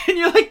weight, and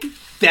you're like,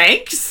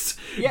 thanks.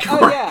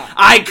 Yeah.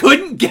 I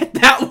couldn't get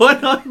that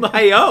one on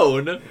my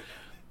own.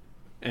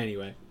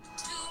 Anyway.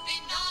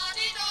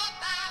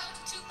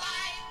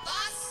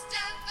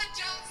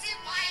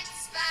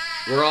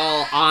 We're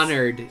all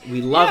honored.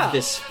 We love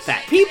this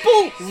fact.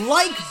 People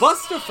like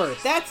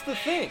Bustopher. That's the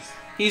thing.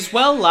 He's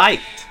well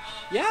liked.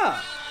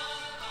 Yeah.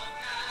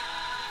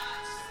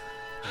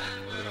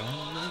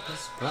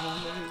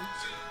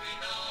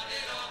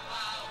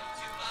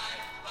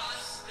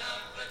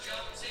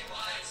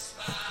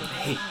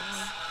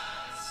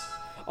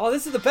 Oh,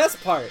 this is the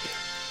best part.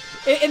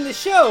 In the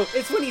show,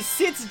 it's when he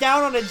sits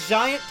down on a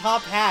giant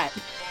top hat.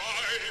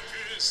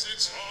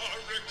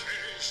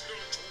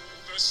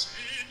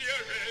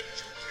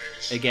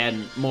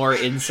 Again, more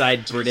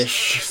inside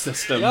British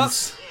systems. Yep.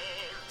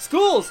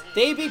 Schools,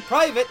 they be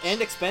private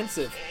and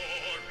expensive.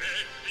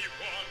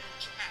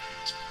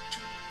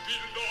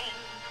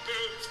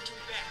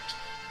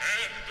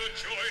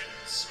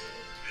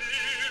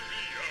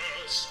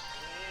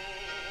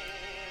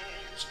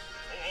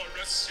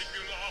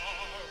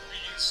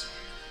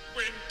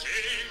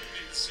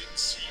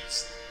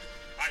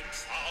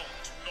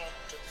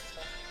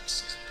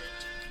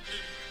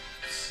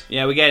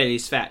 Yeah, we get it.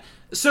 He's fat.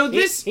 So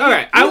this, all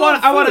right. I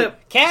want to.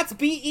 Cats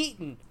be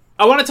eaten.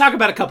 I want to talk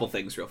about a couple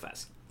things real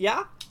fast.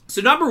 Yeah.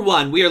 So number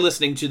one, we are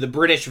listening to the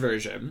British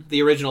version,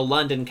 the original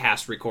London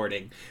cast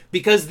recording,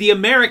 because the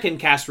American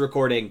cast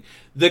recording,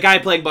 the guy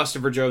playing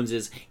Bustopher Jones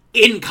is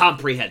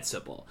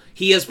incomprehensible.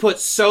 He has put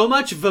so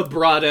much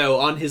vibrato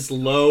on his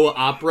low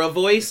opera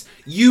voice,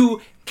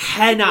 you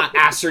cannot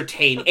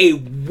ascertain a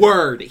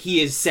word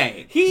he is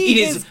saying. It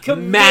is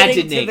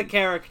committing to the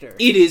character.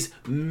 It is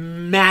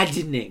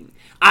maddening.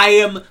 I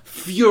am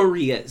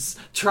furious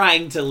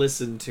trying to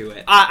listen to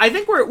it. I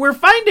think we're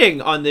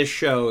finding on this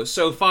show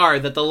so far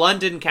that the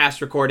London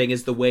cast recording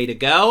is the way to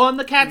go on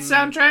the Cats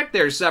soundtrack.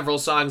 There's several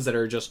songs that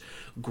are just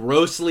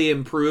grossly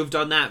improved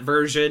on that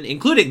version,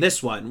 including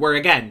this one, where,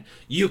 again,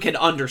 you can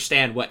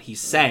understand what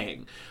he's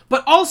saying.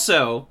 But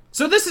also,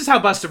 so this is how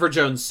Bustopher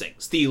Jones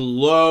sings. The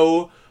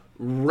low,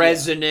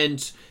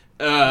 resonant,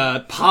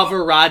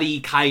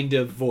 Pavarotti kind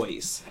of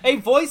voice. A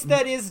voice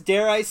that is,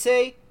 dare I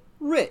say,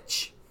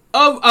 rich.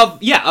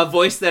 A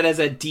voice that has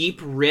a deep,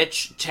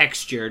 rich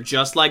texture,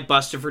 just like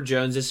Bustopher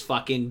Jones's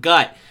fucking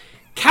gut.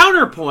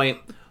 Counterpoint,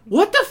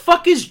 what the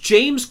fuck is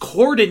James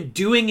Corden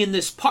doing in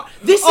this part?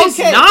 This is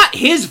not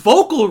his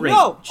vocal range.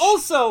 No,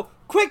 also,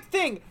 quick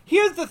thing,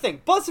 here's the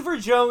thing.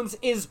 Bustopher Jones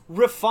is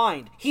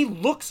refined. He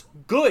looks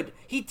good.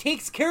 He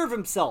takes care of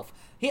himself.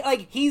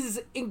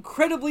 He's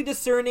incredibly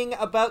discerning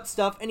about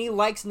stuff, and he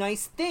likes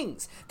nice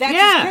things. That's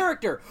his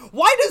character.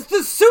 Why does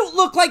the suit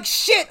look like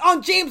shit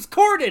on James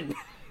Corden?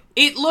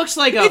 It looks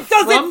like a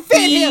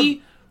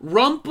frumpy,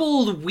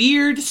 rumpled,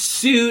 weird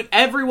suit.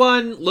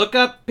 Everyone, look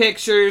up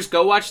pictures.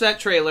 Go watch that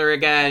trailer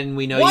again.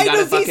 We know you got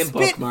a fucking bookmark.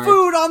 Why does he spit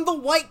food on the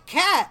white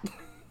cat?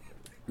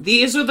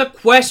 These are the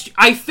questions.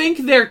 I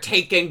think they're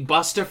taking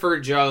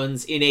Bustopher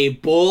Jones in a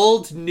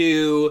bold,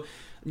 new,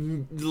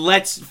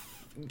 let's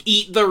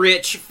eat the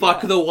rich,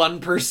 fuck the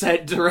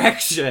 1%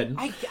 direction.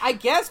 I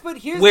guess, but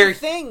here's the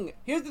thing.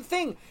 Here's the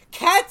thing.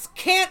 Cats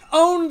can't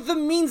own the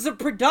means of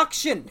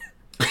production.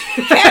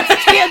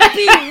 Cats can't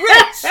be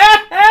rich!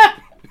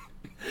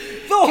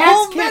 The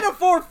whole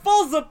metaphor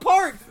falls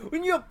apart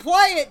when you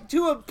apply it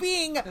to a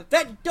being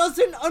that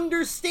doesn't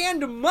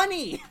understand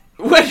money.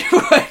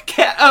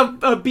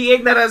 A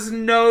being that has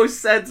no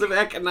sense of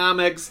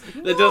economics,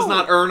 that does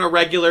not earn a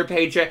regular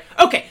paycheck.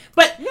 Okay,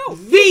 but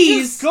he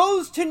just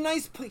goes to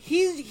nice.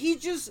 He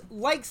just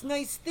likes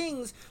nice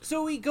things,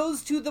 so he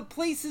goes to the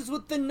places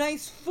with the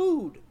nice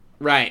food.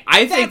 Right,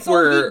 That's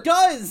all he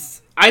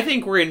does. I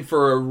think we're in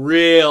for a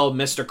real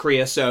Mr.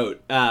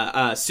 Creosote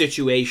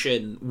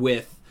situation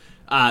with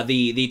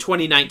the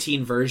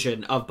 2019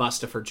 version of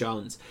Bustopher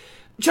Jones.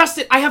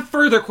 Justin, I have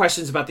further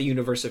questions about the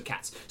universe of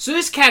cats. So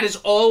this cat is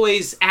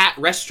always at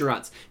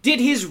restaurants. Did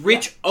his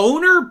rich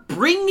owner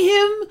bring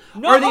him?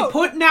 No, Are they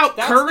putting out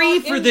curry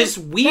for this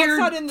weird...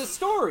 That's not in the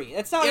story.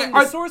 That's not in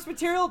the source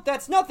material.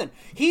 That's nothing.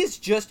 He's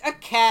just a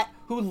cat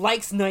who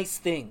likes nice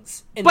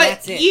things. And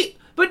that's it.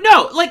 But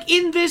no, like,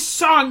 in this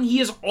song, he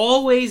is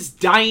always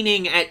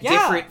dining at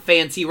different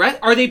fancy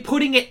restaurants. Are they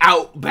putting it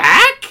out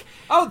back?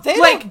 Oh, They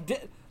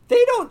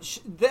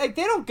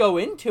don't go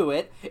into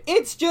it.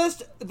 It's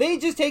just, they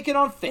just take it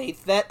on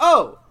faith that,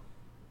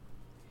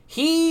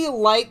 he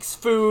likes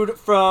food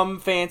from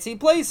fancy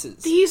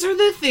places. These are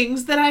the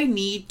things that I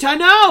need to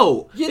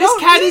know. This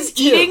cat is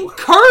eating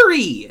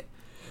curry.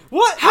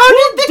 What? How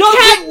did the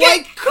cat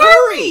get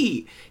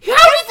curry?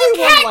 How did the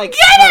cat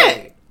get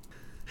it?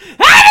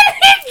 How did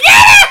he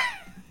get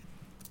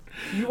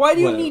it? Why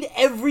do you need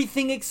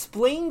everything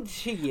explained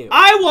to you?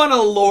 I want a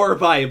lore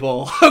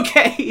Bible,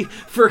 okay,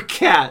 for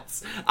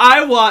cats.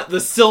 I want the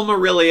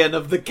Silmarillion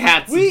of the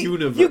cats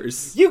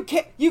universe. You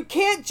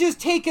can't just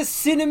take a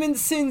Cinnamon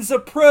Sins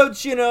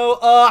approach,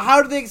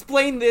 how do they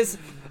explain this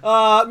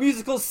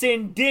musical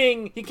sin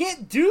ding? You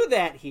can't do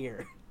that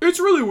here. It's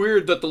really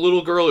weird that the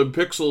little girl in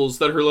Pixels,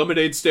 that her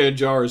lemonade stand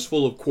jar is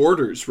full of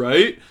quarters,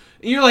 right?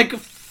 And you're like,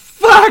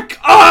 fuck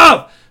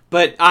off!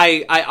 But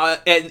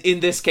I in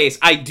this case,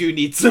 I do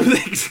need some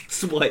things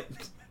explained.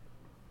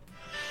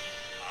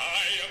 I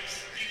am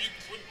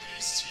frequently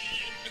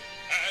seen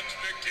at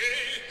the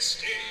gay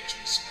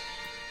stages,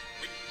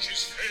 which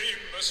is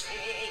famous for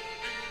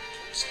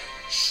winkles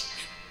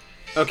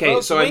and Okay,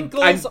 well, so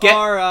winkles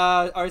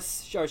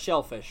are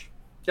shellfish.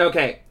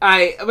 Okay,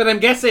 but I'm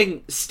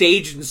guessing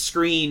stage and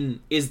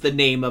screen is the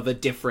name of a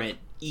different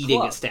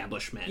eating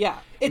establishment. Yeah,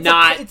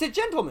 it's a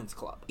gentleman's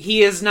club.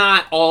 He is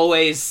not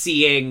always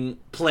seeing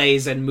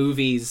plays and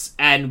movies,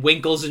 and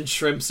winkles and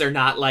shrimps are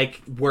not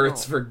like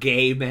words for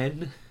gay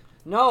men.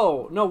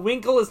 No,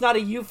 winkle is not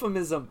a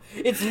euphemism.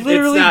 It's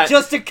literally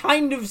just a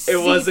kind of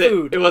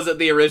seafood. It wasn't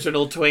the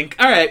original twink.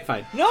 All right,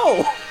 fine.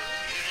 No.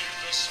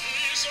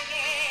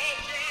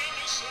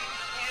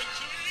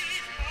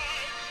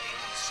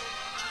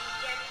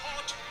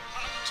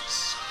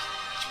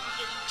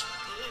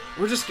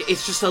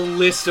 It's just a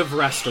list of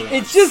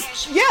restaurants.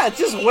 It's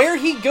just where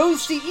he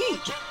goes to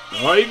eat.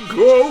 I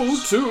go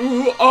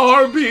to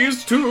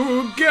Arby's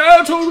to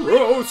get a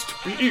roast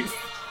beef.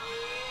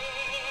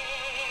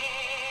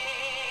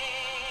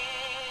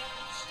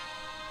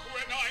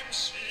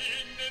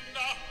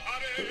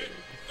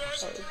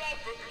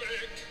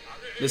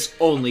 This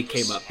only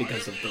came up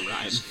because of the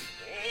rhyme.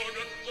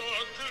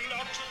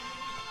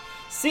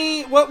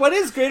 See, what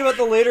is great about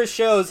the later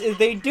shows is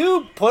they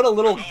do put a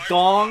little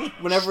gong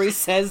whenever he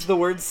says the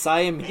word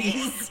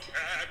Siamese.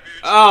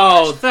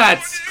 Oh,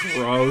 that's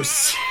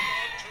gross.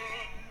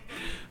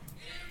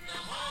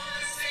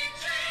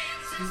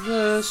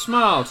 The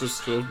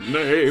smartest of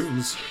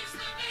names.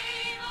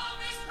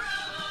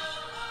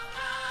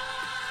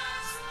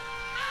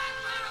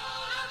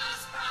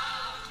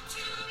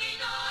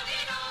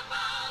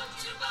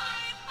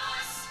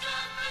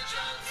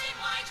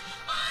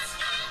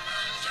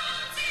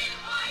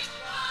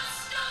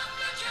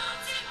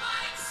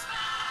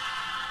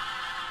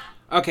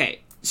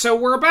 Okay, so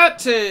we're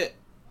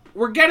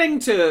getting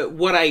to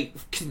what I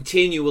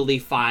continually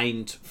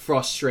find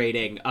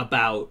frustrating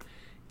about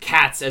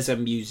Cats as a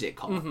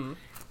musical,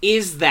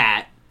 is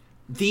that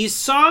these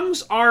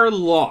songs are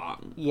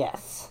long.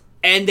 Yes.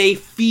 And they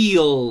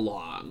feel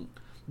long.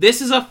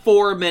 This is a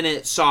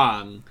 4-minute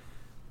song,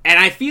 and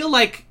I feel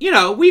like,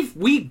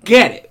 we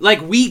get it.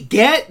 Like, we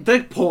get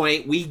the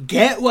point, we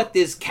get what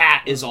this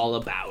cat is all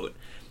about,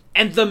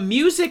 and the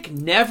music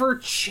never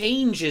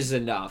changes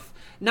enough.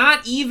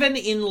 Not even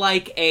in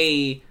like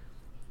a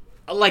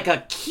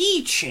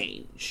key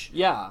change.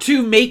 Yeah.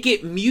 To make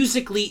it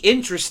musically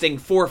interesting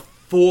for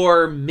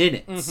 4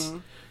 minutes.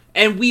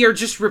 And we are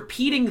just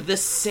repeating the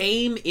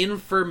same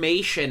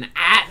information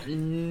ad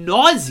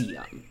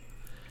nauseum.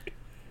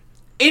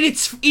 And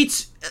it's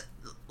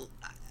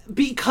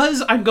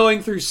because I'm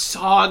going through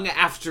song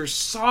after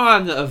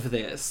song of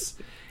this,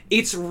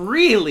 it's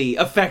really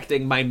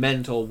affecting my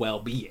mental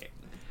well-being.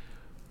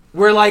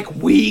 We're like,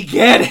 we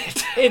get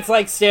it. It's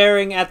like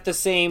staring at the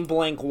same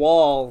blank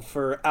wall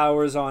for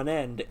hours on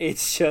end.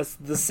 It's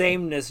just the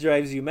sameness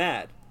drives you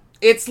mad.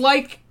 It's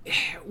like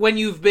when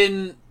you've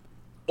been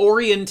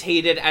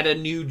orientated at a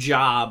new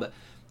job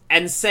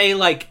and say,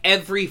 like,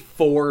 every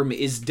form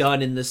is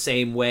done in the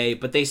same way,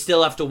 but they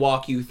still have to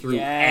walk you through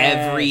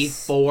every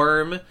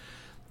form,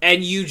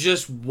 and you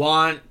just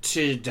want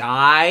to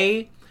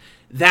die.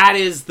 That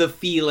is the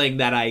feeling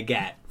that I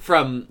get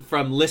from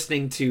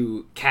listening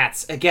to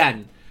Cats,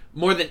 again,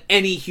 more than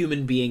any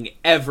human being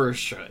ever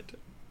should.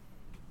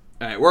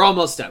 Alright, we're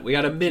almost done. We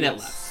got a minute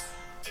left.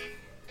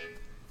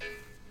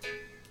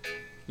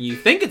 You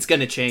think it's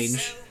gonna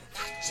change.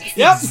 It's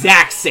the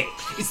exact same.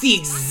 It's the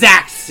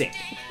exact same.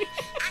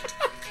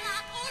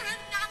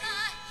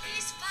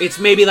 It's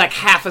maybe like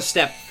half a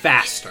step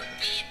faster.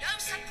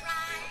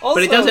 Also,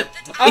 But it doesn't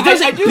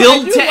I do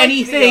build to like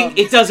anything.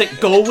 It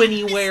doesn't go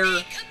anywhere.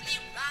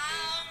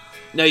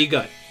 No, you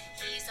good.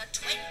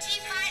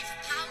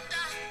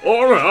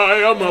 Or I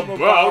am a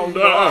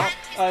bounder.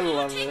 I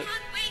love it.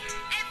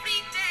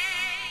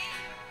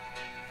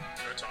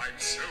 That I'm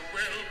so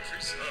well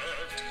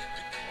preserved,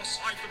 because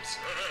I've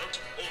observed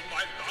all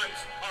my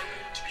life a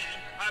routine,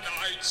 and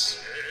I'd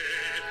say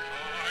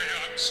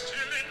I am still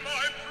in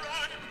my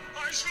prime.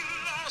 I shall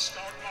last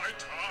out my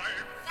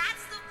time.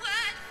 That's the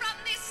word from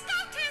the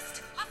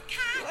stoutest of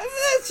cats.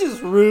 That's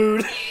just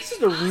rude. It's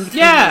just a rude thing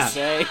Yeah. to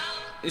say.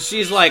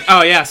 She's like,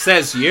 oh yeah,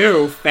 says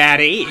you,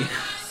 fatty.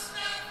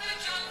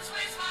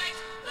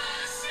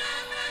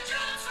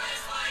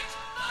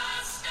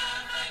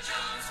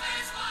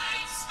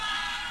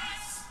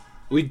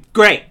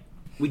 Great.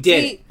 We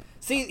did it.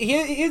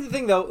 Here's the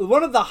thing, though.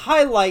 One of the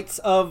highlights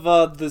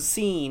of the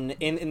scene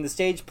in the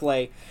stage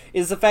play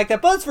is the fact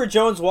that Buster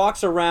Jones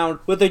walks around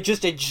with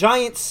just a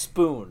giant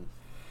spoon.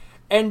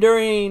 And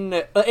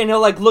and he'll,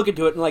 like, look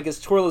into it and, like,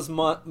 twirl his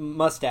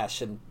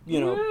mustache and,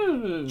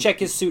 check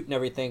his suit and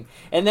everything.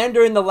 And then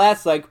during the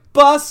last, like,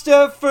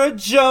 Buster for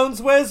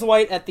Jones wears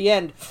white at the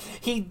end,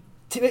 he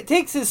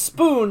takes his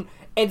spoon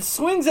and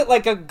swings it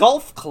like a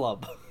golf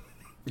club.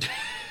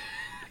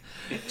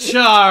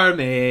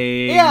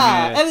 Charming.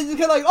 Yeah, and it's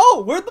kind of like,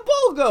 oh, where'd the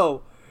ball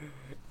go?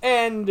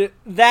 And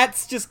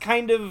that's just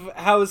kind of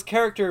how his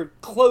character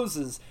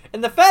closes.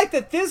 And the fact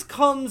that this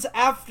comes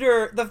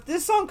after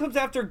this song comes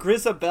after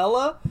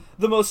Grisabella,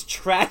 the most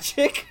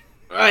tragic,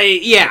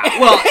 Yeah.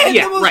 Well,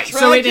 yeah. the most Right. tragic,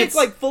 So it's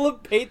like full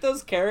of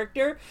pathos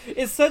character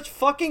is such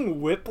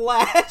fucking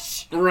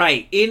whiplash.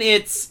 right in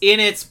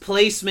its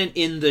placement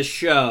in the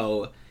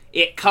show.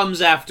 It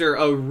comes after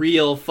a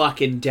real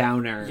fucking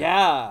downer.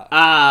 Yeah.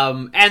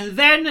 And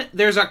then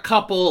there's a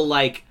couple,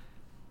 like,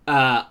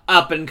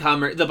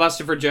 up-and-comer, the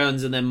Bustopher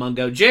Jones and then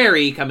Mungo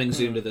Jerry coming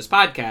soon to this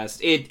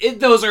podcast.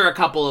 Those are a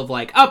couple of,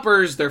 like,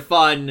 uppers. They're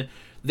fun.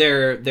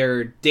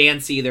 They're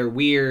dancey. They're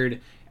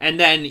weird. And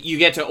then you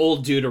get to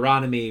Old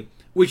Deuteronomy,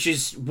 which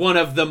is one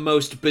of the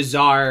most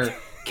bizarre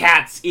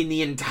cats in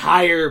the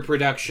entire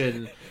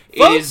production.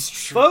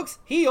 Folks,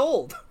 he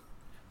old.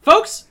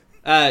 Folks,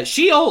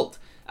 she old.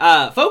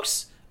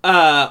 Folks,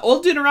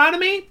 Old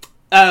Deuteronomy,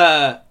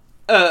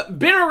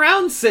 been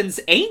around since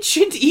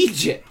ancient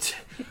Egypt.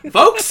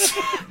 Folks,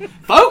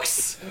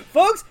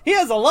 He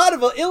has a lot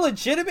of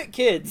illegitimate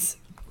kids.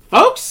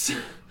 folks,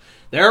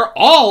 they're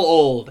all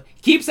old.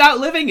 Keeps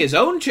outliving his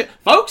own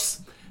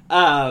folks.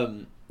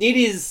 It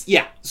is,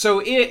 yeah,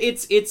 so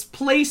it's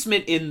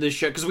placement in the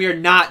show, because we are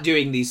not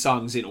doing these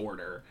songs in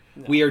order.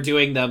 No. We are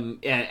doing them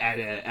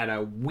at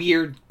a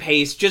weird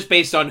pace, just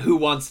based on who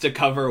wants to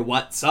cover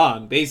what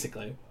song,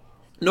 basically.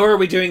 Nor are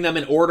we doing them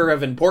in order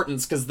of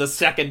importance, because the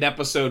second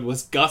episode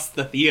was Gus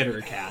the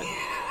Theater Cat.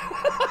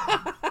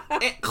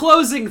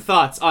 Closing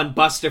thoughts on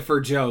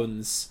Bustopher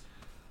Jones.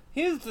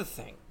 Here's the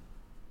thing.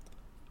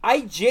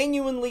 I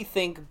genuinely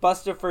think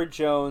Bustopher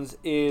Jones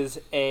is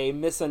a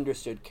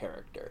misunderstood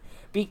character.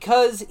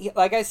 Because,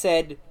 like I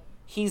said,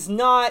 he's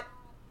not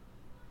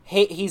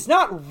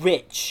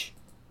rich.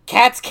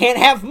 Cats can't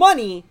have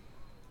money,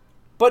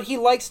 but he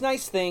likes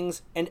nice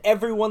things, and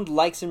everyone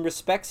likes and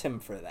respects him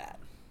for that.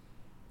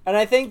 And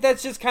I think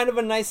that's just kind of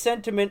a nice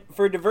sentiment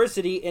for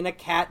diversity in a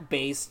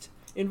cat-based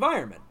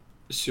environment.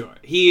 Sure.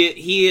 He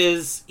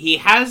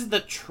has the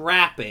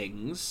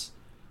trappings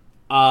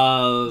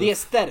of the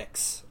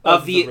aesthetics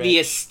of the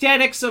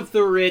aesthetics of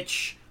the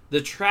rich,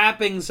 the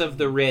trappings of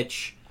the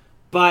rich,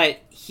 but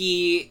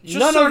he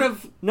just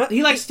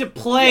he likes to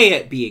play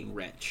at being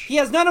rich. He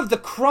has none of the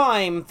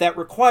crime that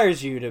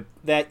requires you need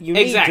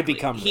to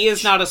become rich. He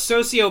is not a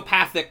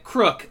sociopathic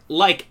crook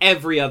like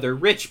every other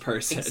rich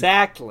person.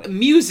 Exactly.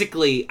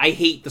 Musically, I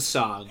hate the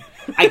song.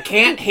 I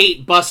can't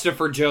hate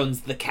Bustopher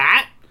Jones the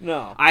cat.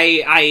 No.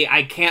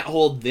 I can't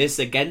hold this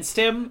against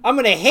him. I'm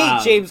going to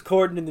hate James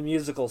Corden in the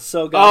musical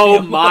so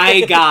goddamn Oh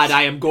my god,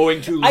 I am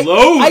going to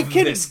loathe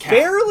this cat. I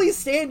can barely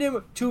stand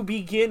him to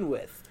begin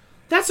with.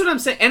 That's what I'm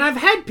saying. And I've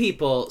had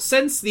people,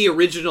 since the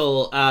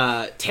original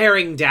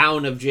tearing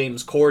down of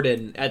James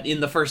Corden in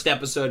the first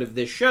episode of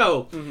this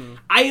show,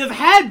 I have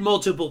had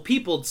multiple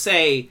people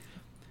say,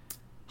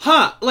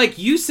 like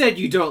you said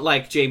you don't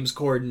like James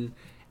Corden,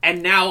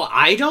 and now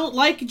I don't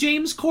like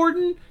James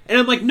Corden? And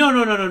I'm like,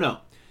 no.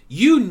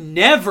 You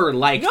never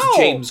liked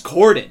James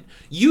Corden.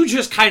 You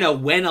just kind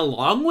of went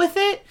along with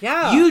it.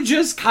 Yeah. You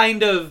just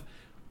kind of...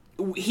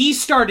 He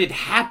started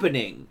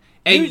happening,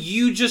 and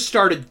you just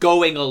started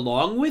going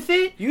along with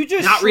it. You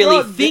just not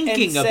really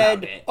thinking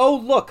about it. Oh,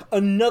 look,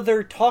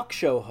 another talk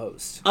show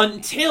host.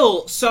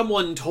 Until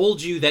someone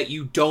told you that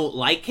you don't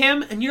like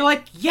him, and you're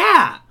like,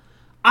 yeah,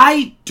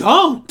 I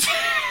don't.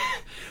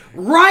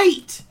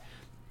 Right.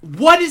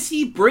 What is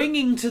he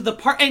bringing to the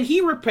part? And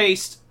he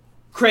replaced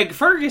Craig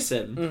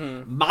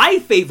Ferguson, my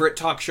favorite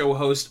talk show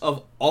host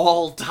of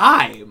all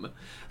time.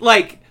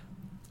 Like,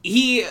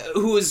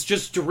 who was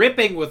just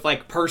dripping with,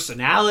 like,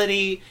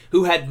 personality,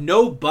 who had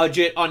no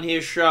budget on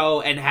his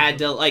show, and had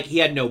to, like, he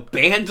had no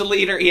band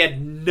leader, he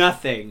had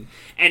nothing,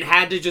 and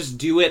had to just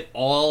do it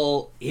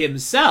all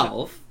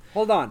himself.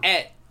 Hold on.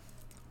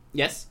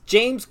 Yes?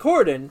 James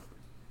Corden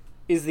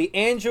is the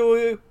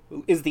Andrew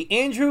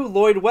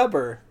Lloyd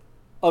Webber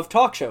of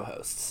talk show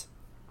hosts.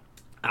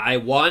 I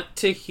want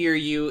to hear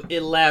you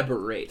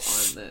elaborate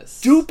on this.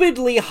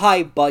 Stupidly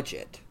high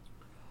budget.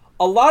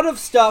 A lot of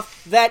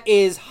stuff that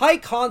is high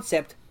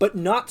concept, but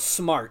not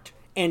smart,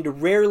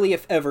 and rarely,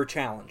 if ever,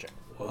 challenging.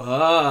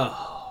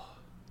 Whoa.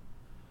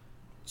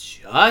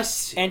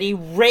 Just... And he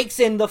rakes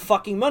in the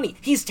fucking money.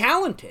 He's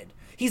talented.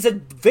 He's a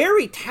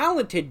very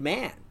talented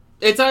man.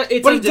 It's but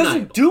undeniable. He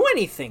doesn't do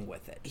anything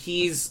with it.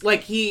 He's,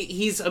 like,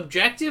 he's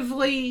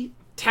objectively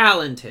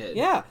talented.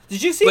 Yeah.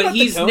 Did you see but what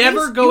he's the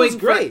never Tonys? going He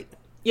was great.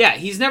 Yeah,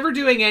 he's never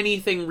doing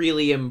anything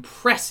really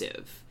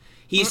impressive.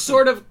 He's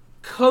sort of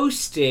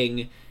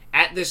coasting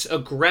at this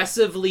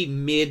aggressively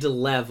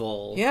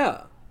mid-level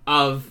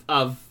of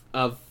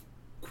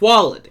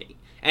quality.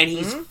 And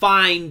he's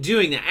fine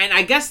doing that. And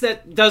I guess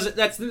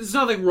there's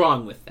nothing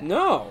wrong with that.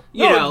 No.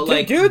 You know,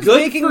 like, dude's good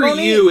making for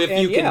money, you if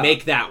and you can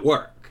make that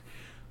work.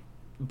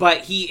 But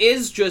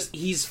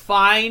he's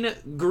fine.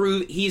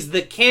 He's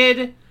the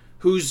kid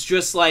who's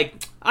just like,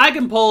 I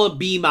can pull a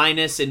B-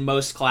 in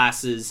most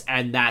classes,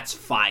 and that's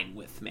fine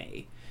with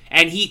me.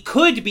 And he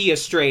could be a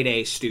straight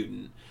A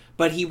student,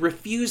 but he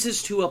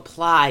refuses to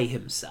apply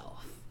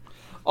himself.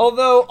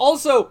 Although,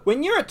 also,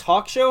 when you're a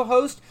talk show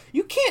host,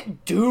 you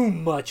can't do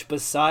much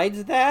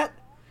besides that.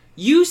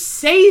 You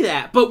say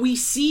that, but we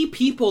see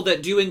people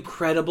that do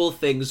incredible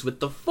things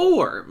with the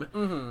form.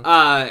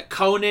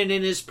 Conan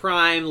in his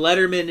prime,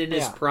 Letterman in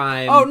his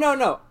prime. Oh,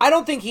 no. I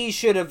don't think he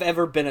should have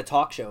ever been a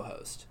talk show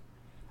host.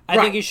 I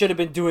think he should have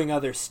been doing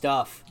other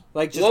stuff.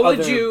 Like, just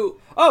would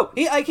you... Oh,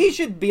 he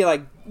should be,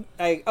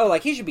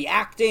 he should be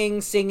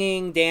acting,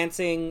 singing,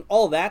 dancing,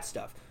 all that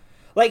stuff.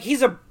 Like,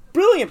 he's a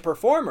brilliant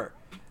performer.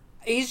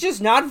 He's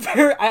just not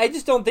very... I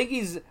just don't think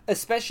he's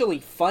especially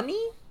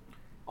funny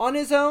on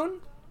his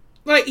own.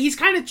 Like, he's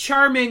kind of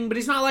charming, but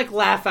he's not, like,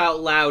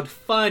 laugh-out-loud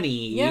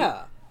funny.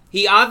 Yeah.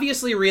 He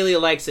obviously really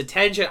likes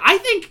attention. I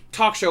think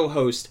talk show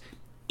host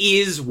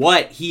is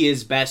what he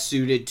is best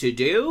suited to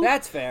do.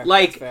 That's fair.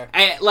 Like, That's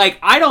fair.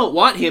 I don't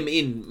want him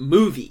in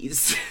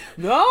movies.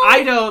 No?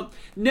 I don't...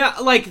 No,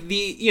 like,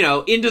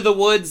 Into the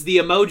Woods, the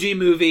Emoji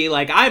Movie,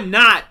 like, I'm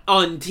not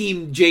on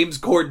Team James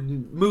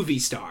Corden movie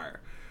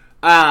star.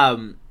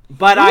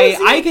 But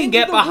I can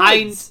get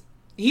behind... Woods?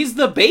 He's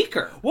the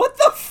baker. What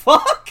the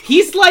fuck?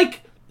 He's,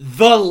 like,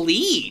 the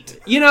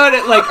lead. You know what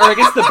or I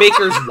guess the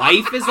baker's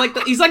wife is like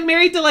he's like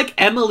married to like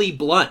Emily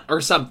Blunt or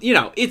something. You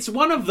know, it's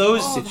one of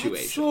those situations.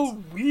 That's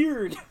so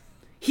weird.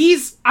 He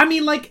is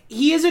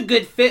a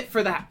good fit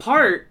for that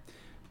part,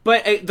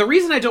 but the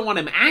reason I don't want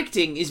him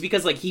acting is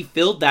because like he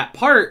filled that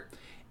part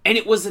and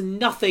it was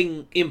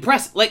nothing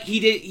impressive. Like he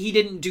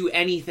didn't do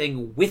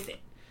anything with it.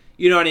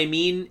 You know what I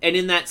mean? And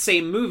in that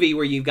same movie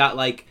where you've got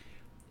like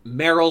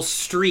Meryl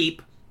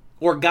Streep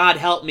or God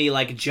help me,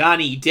 like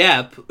Johnny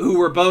Depp, who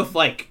were both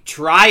like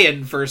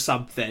trying for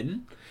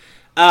something.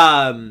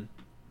 James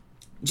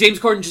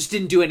Corden just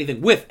didn't do anything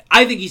with it.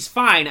 I think he's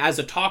fine as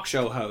a talk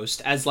show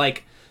host, as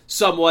like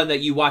someone that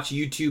you watch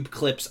YouTube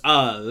clips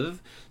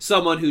of,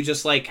 someone who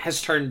just like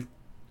has turned.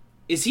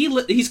 He's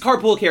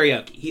carpool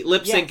karaoke.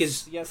 Lip sync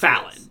is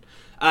Fallon.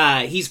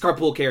 He's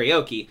carpool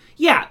karaoke.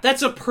 Yeah,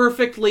 that's a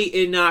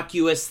perfectly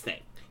innocuous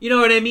thing. You know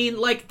what I mean?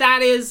 Like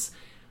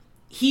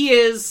he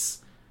is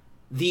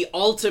the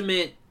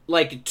ultimate,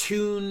 like,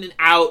 zone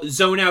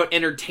out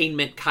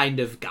entertainment kind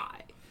of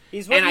guy.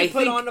 He's what you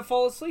put on to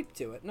fall asleep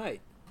to at night.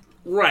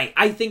 Right.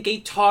 I think a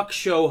talk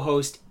show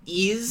host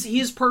is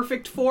his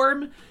perfect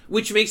form,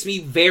 which makes me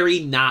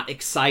very not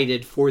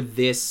excited for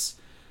this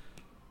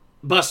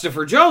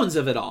Bustopher Jones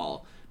of it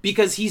all,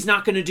 because he's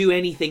not going to do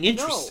anything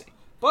interesting.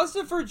 No.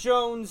 Bustopher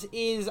Jones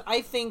is,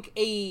 I think,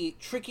 a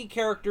tricky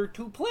character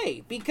to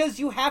play, because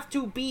you have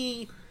to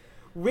be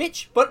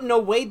rich, but in a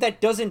way that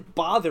doesn't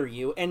bother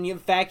you, and in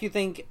fact you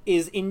think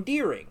is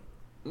endearing.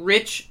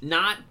 Rich,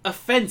 not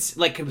offensive,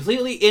 like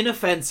completely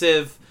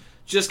inoffensive,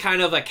 just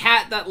kind of a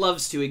cat that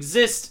loves to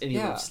exist, and he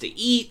loves to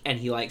eat, and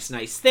he likes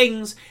nice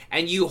things,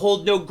 and you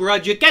hold no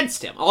grudge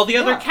against him. All the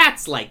other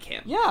cats like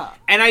him. Yeah.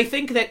 And I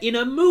think that in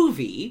a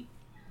movie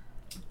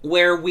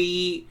where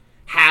we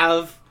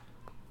have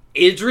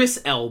Idris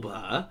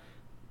Elba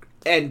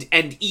and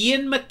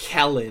Ian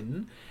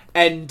McKellen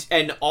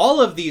and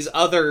all of these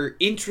other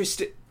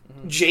interesting...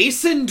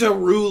 Jason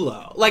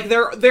Derulo. Like,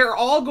 they're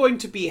all going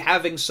to be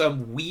having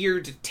some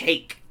weird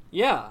take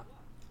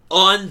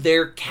on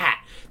their cat.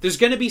 There's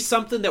going to be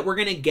something that we're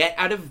going to get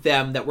out of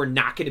them that we're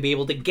not going to be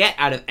able to get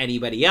out of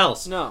anybody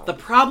else. No. The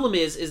problem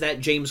is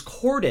that James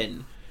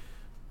Corden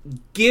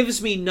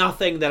gives me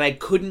nothing that I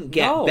couldn't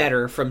get No.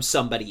 better from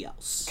somebody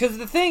else. Because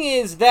the thing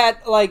is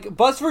that, like,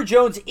 Bustopher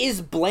Jones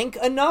is blank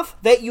enough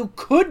that you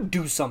could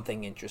do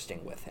something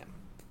interesting with him.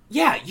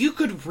 Yeah, you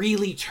could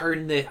really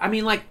turn the... I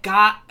mean, like,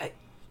 God...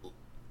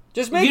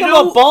 Just make You him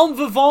know- a bon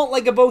vivant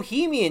like a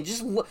bohemian.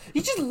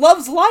 He just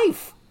loves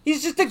life.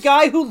 He's just a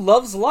guy who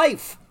loves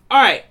life. All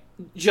right,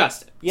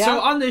 Justin. Yeah? So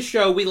on this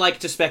show, we like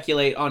to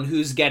speculate on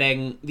who's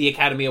getting the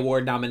Academy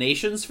Award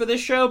nominations for this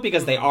show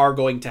because they are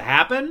going to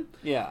happen.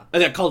 Yeah.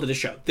 I called it a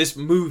show. This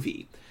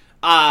movie.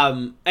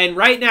 And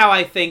right now,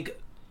 I think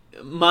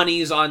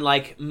money's on,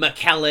 like,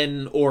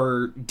 McKellen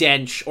or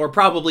Dench or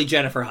probably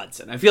Jennifer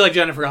Hudson. I feel like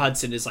Jennifer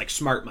Hudson is, like,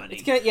 smart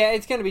money.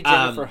 It's gonna be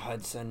Jennifer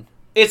Hudson.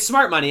 It's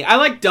smart money. I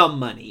like dumb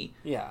money.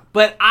 Yeah.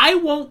 But I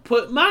won't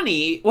put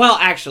money... Well,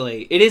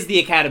 actually, it is the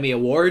Academy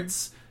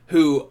Awards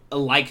who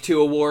like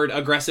to award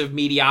aggressive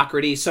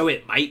mediocrity, so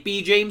it might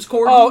be James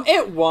Corden. Oh,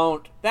 it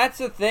won't. That's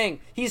the thing.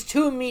 He's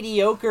too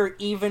mediocre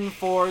even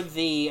for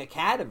the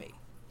Academy.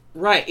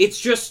 Right, it's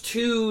just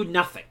too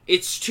nothing.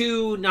 It's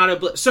too not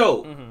a...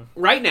 So,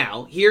 right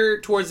now,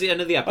 here towards the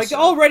end of the episode...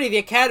 Like, already the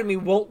Academy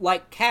won't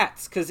like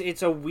Cats because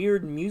it's a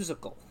weird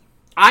musical.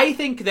 I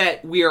think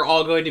that we are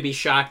all going to be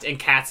shocked and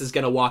Cats is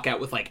going to walk out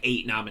with, like,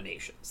 8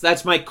 nominations.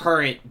 That's my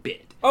current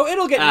bid. Oh,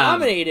 it'll get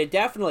nominated,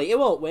 definitely. It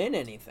won't win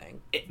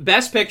anything.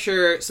 Best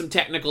Picture, some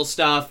technical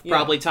stuff, Yeah.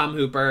 probably Tom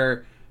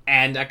Hooper,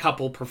 and a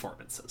couple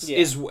performances. Yeah.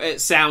 Is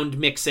sound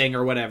mixing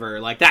or whatever,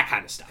 like that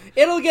kind of stuff.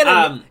 It'll get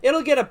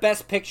a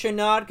Best Picture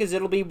nod because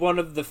it'll be one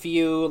of the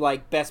few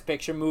like Best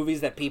Picture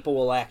movies that people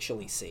will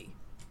actually see.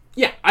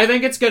 Yeah, I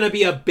think it's going to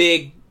be a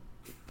big...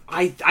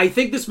 I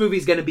think this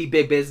movie's going to be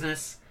big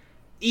business.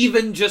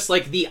 Even just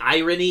like the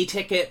irony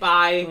ticket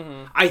buy,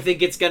 I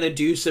think it's going to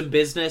do some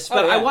business.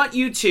 But yeah. I want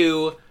you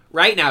to,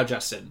 right now,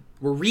 Justin,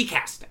 we're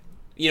recasting.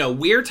 You know,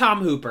 we're Tom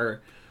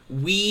Hooper.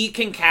 We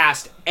can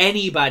cast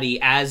anybody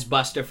as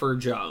Bustopher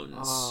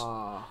Jones.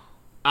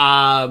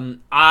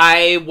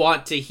 I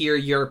want to hear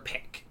your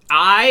pick.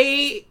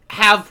 I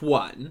have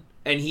one,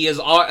 and he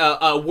is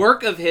a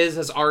work of his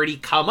has already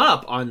come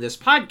up on this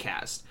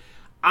podcast.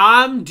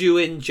 I'm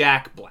doing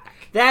Jack Black.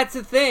 That's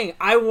the thing.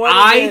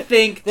 I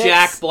think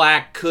Jack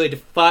Black could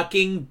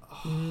fucking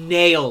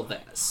nail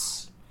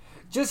this.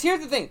 Just here's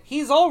the thing.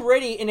 He's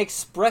already an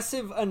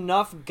expressive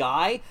enough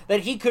guy that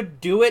he could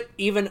do it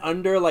even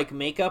under like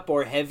makeup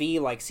or heavy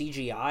like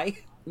CGI.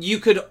 You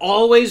could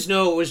always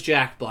know it was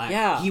Jack Black.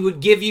 Yeah. He would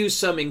give you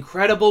some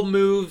incredible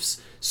moves,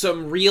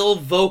 some real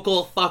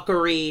vocal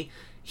fuckery.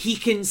 He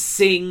can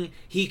sing.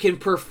 He can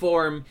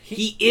perform.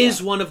 He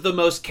is one of the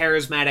most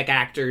charismatic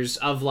actors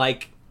of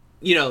like...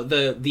 You know,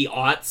 the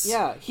aughts.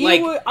 Yeah,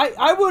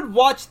 I would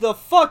watch the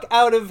fuck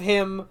out of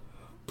him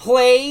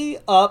play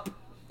up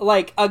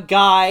like a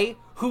guy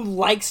who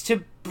likes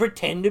to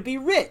pretend to be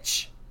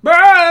rich.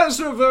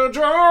 Bustopher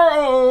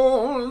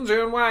Jones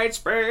in white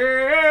space.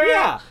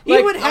 Yeah,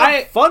 he would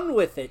have fun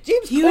with it.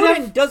 James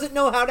Corden doesn't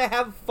know how to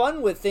have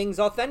fun with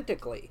things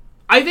authentically.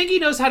 I think he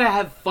knows how to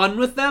have fun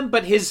with them,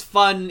 but his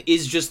fun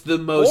is just the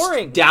most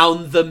Boring.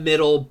 down the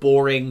middle,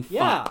 boring fun.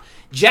 Yeah.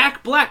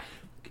 Jack Black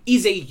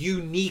is a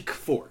unique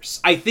force.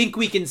 I think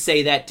we can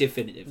say that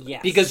definitively.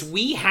 Yes. Because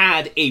we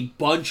had a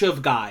bunch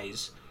of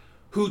guys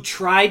who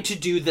tried to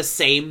do the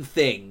same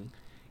thing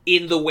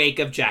in the wake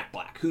of Jack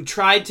Black, who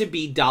tried to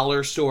be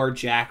dollar store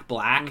Jack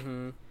Black,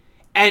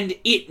 and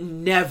it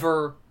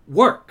never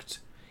worked.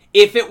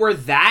 If it were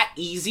that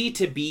easy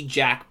to be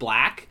Jack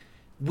Black,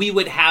 we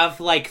would have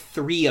like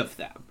 3 of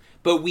them.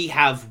 But we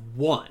have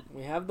 1.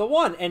 We have the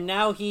one, and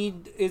now he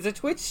is a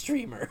Twitch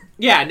streamer.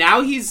 Yeah,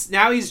 now he's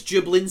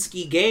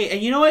Jablinski gay,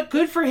 and you know what?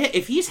 Good for him.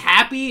 If he's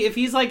happy, if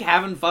he's like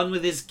having fun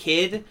with his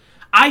kid,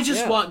 I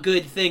just want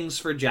good things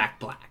for Jack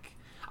Black.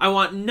 I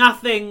want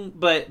nothing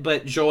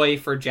but joy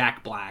for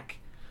Jack Black,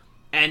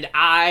 and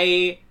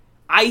I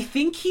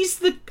think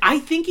I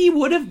think he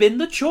would have been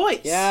the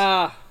choice.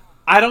 Yeah.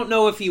 I don't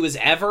know if he was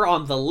ever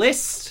on the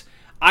list.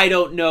 I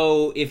don't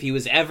know if he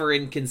was ever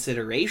in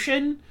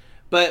consideration.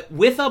 But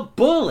with a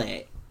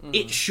bullet,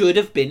 it should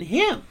have been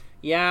him.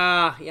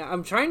 Yeah,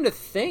 I'm trying to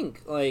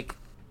think, like...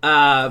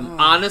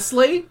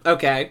 Honestly,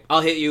 okay,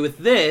 I'll hit you with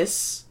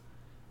this.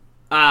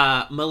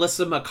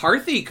 Melissa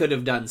McCarthy could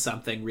have done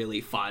something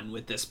really fun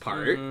with this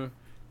part.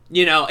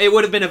 You know, it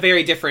would have been a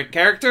very different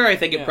character. I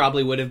think it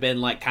probably would have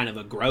been, like, kind of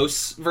a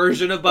gross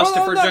version of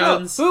Bustopher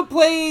Jones. No. Who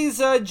plays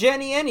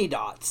Jenny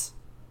Anydots?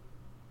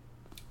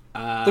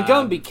 The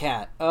Gumby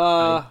cat.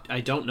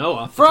 I don't know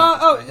off the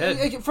top of my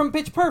head. From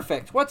Pitch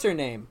Perfect. What's her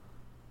name?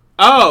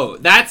 Oh,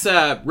 that's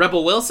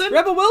Rebel Wilson?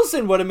 Rebel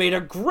Wilson would have made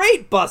a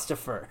great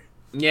Bustopher.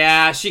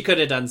 Yeah, she could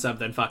have done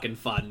something fucking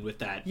fun with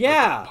that, with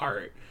that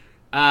part.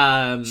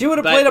 She would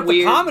have played up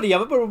the comedy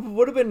of it, but it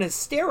would have been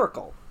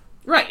hysterical.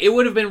 Right, it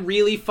would have been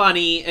really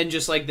funny and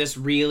just like this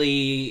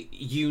really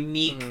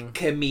unique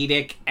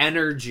comedic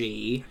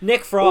energy.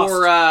 Nick Frost.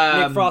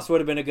 Nick Frost would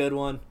have been a good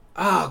one.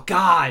 Oh,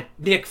 God.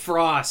 Nick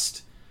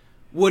Frost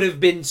would have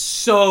been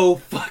so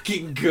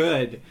fucking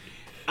good.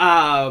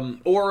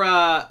 Or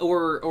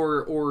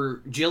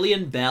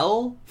Jillian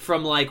Bell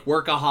from like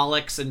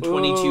Workaholics and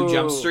 22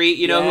 Jump Ooh, Street.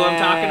 You know who I'm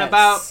talking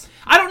about?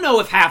 I don't know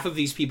if half of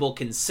these people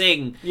can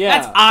sing. Yeah.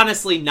 That's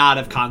honestly not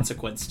of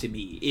consequence to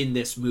me in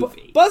this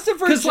movie.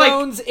 Bustopher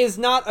Jones is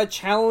not a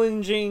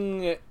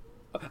challenging.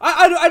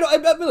 I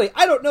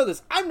don't know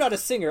this. I'm not a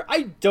singer.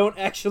 I don't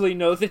actually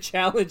know the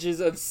challenges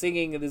of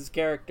singing this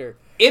character.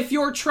 If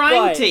you're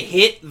trying to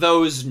hit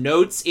those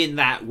notes in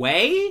that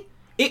way,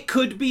 it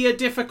could be a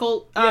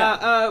difficult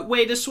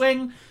way to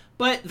swing.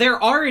 But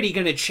they're already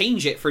going to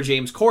change it for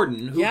James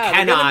Corden, who cannot...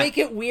 they're going to make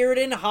it weird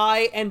and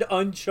high and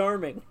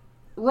uncharming.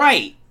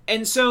 Right.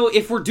 And so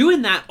if we're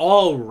doing that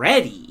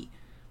already,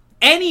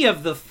 any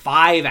of the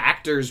 5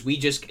 actors we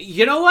just...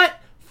 You know what?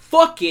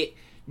 Fuck it.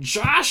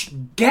 Josh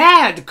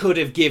Gad could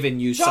have given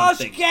you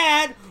something. Josh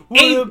Gad would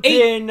have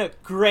been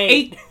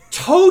great. A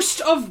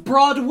toast of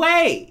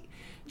Broadway.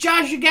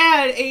 Josh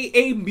Gad,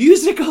 a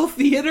musical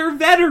theater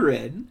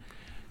veteran,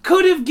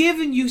 could have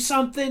given you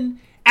something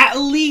at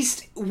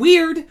least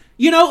weird,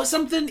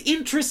 something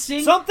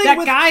interesting.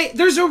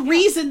 There's a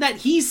reason that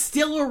he's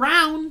still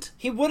around.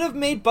 He would have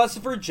made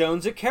Bustopher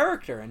Jones a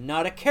character and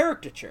not a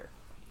caricature.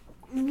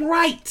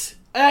 Right.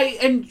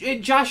 And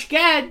Josh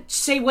Gad,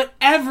 say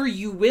whatever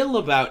you will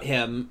about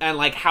him and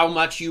like how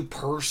much you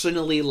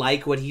personally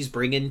like what he's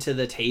bringing to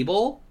the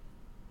table.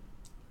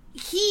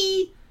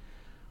 He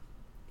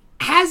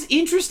has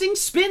interesting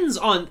spins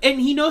on, and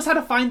he knows how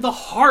to find the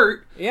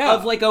heart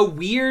of like a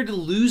weird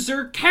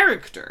loser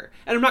character.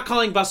 And I'm not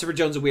calling Bustopher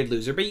Jones a weird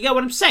loser, but you get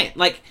what I'm saying.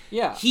 Like,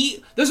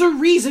 there's a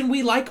reason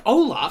we like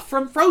Olaf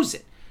from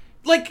Frozen.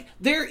 Like,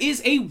 there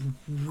is a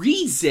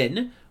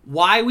reason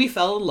why we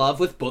fell in love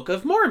with Book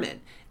of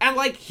Mormon. And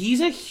like,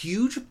 he's a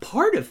huge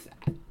part of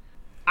that.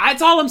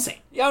 That's all I'm saying.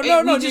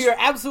 You're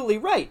absolutely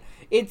right.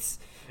 It's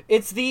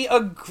the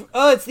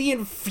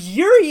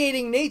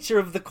infuriating nature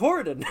of the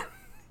Corden.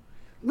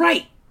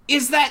 Right.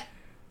 Is that...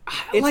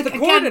 It's like, the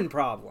Corden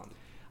problem.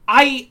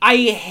 I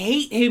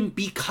hate him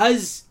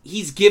because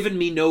he's given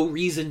me no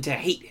reason to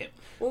hate him.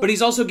 But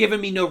he's also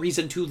given me no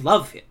reason to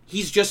love him.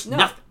 He's just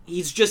nothing.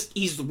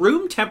 He's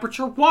room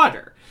temperature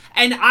water.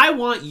 And I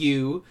want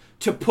you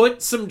to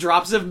put some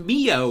drops of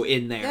Mio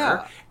in there.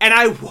 Yeah. And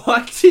I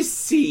want to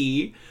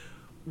see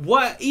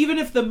even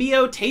if the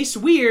Mio tastes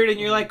weird and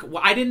you're like,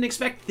 well, I didn't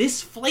expect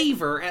this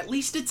flavor, at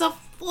least it's a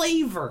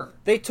flavor.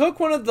 They took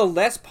one of the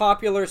less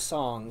popular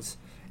songs,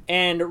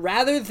 and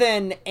rather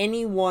than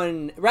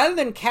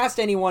cast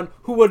anyone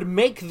who would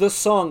make the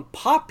song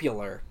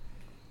popular,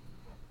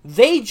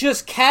 they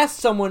just cast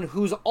someone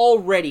who's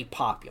already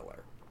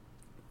popular.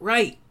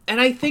 Right.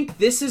 And I think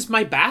this is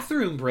my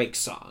bathroom break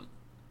song.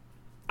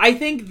 I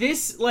think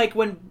this, like,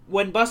 when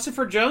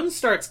Bustopher Jones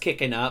starts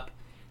kicking up,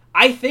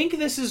 I think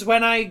this is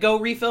when I go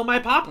refill my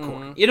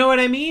popcorn. Mm-hmm. You know what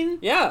I mean?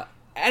 Yeah.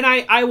 And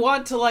I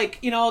want to, like,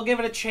 I'll give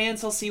it a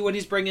chance. I'll see what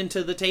he's bringing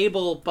to the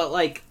table. But,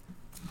 like,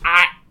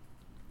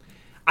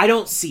 I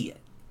don't see it.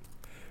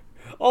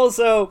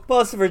 Also,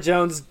 Bustopher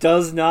Jones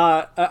does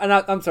not...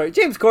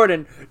 James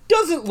Corden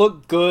doesn't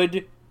look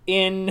good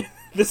in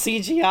the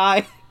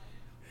CGI.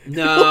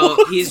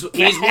 No, he's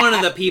one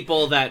of the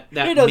people that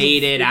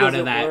made it out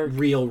of that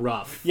real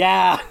rough.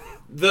 Yeah.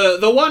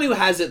 The one who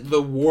has it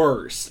the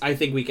worst, I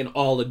think we can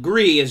all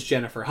agree, is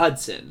Jennifer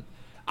Hudson.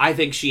 I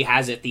think she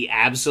has it the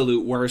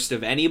absolute worst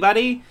of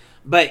anybody.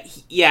 But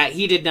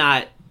he did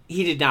not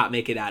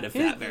make it out of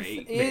that very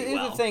well.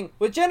 Here's the thing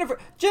with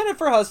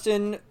Jennifer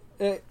Hudson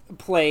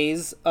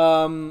plays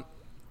the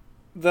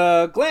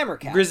glamour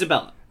cat,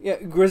 Grisabella. Yeah,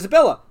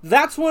 Grisabella.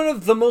 That's one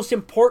of the most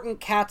important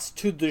cats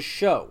to the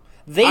show.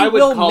 I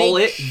would call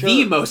it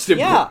the most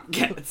important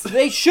cats.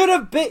 They should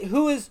have been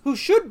who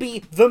should be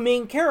the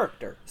main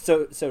character,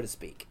 so to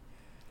speak.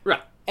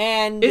 Right.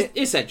 And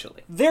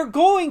essentially, they're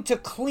going to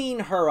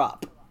clean her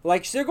up.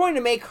 Like, they're going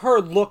to make her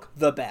look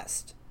the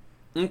best.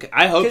 Okay,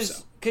 I hope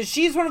so. Because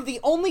she's one of the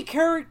only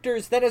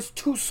characters that has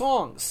 2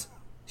 songs.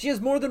 She has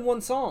more than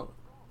 1 song.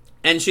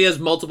 And she has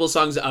multiple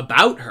songs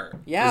about her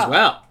as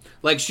well.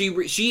 Like, she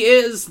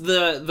is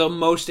the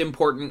most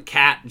important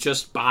cat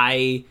just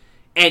by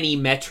any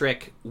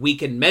metric we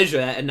can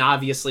measure. And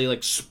obviously,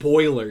 like,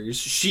 spoilers,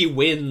 she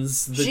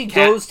wins the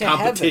cat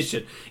competition.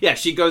 Heaven. Yeah,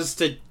 she goes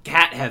to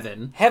cat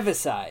heaven.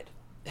 Heaviside.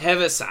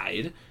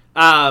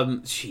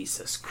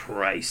 Jesus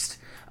Christ.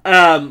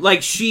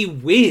 Like, she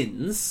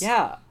wins.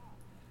 Yeah.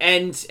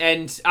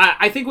 And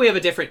I think we have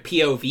a different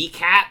POV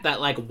cat.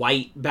 That, like,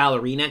 white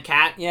ballerina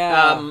cat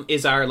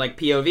is our, like,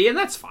 POV, and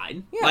that's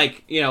fine. Yeah.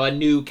 Like, a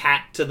new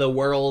cat to the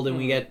world, and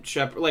we get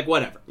shepherd, like,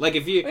 whatever. Like,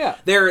 if you... Yeah.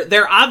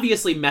 They're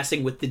obviously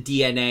messing with the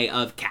DNA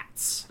of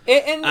cats.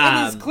 And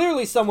it's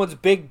clearly someone's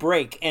big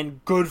break, and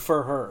good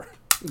for her.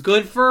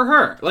 Good for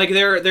her. Like,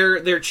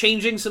 they're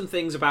changing some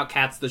things about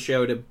Cats the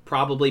show to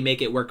probably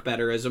make it work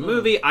better as a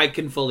movie. I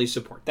can fully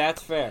support that.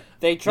 That's fair.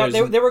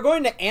 They were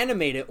going to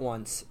animate it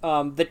once.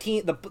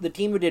 The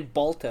team who did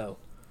Balto.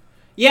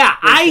 Yeah,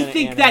 I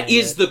think that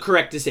is the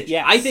correct decision.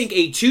 Yes. I think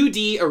a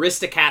 2D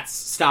Aristocats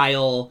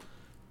style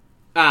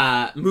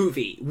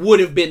movie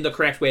would have been the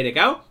correct way to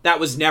go. That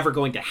was never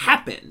going to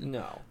happen.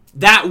 No.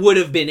 That would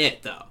have been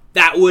it, though.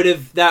 That would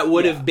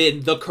have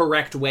been the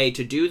correct way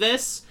to do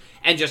this,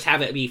 and just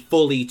have it be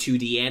fully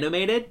 2D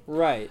animated.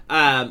 Right.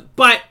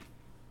 But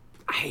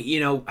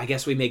I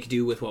guess we make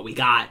do with what we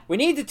got. We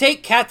need to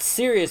take cats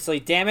seriously.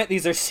 Damn it,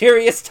 these are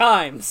serious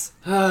times.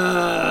 You're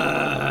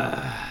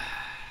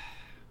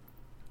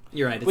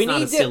right. It's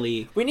not a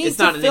silly. It's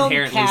not an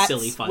inherently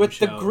silly fun with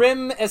show. The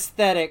grim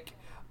aesthetic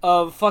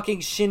of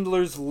fucking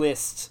Schindler's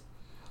List.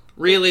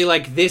 Really,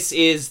 like, this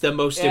is the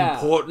most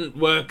important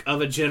work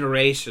of a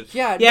generation.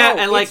 Yeah,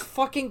 and it's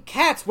fucking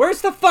cats.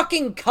 Where's the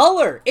fucking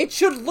color? It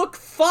should look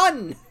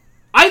fun.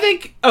 I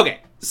think, okay,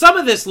 some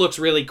of this looks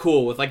really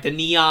cool with, like, the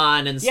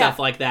neon and stuff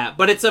like that,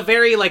 but it's a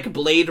very, like,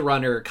 Blade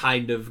Runner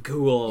kind of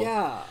cool.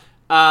 Yeah.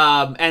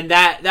 And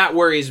that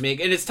worries me.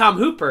 And it's Tom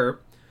Hooper,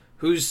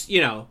 who's,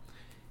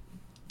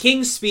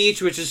 King's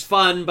Speech, which is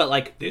fun, but,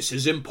 like, this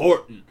is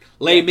important.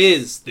 Les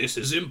Mis, this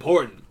is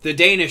important. The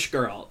Danish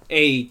Girl,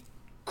 a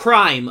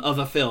crime of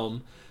a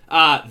film,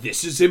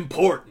 this is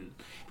important.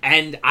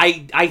 And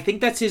I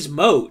think that's his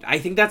mode. I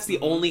think that's the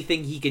only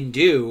thing he can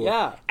do.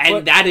 Yeah.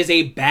 And that is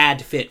a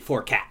bad fit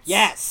for cats.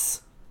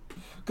 Yes.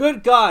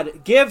 Good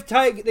God.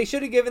 They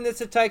should have given this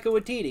to Taika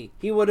Waititi.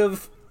 He would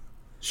have...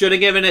 Should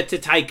have given it to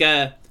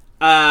Taika.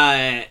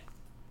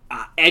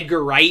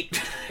 Edgar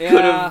Wright could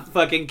have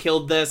fucking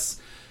killed this.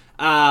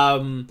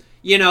 Someone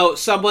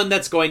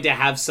that's going to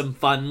have some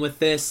fun with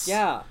this.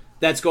 Yeah.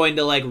 That's going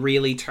to, like,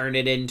 really turn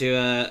it into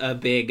a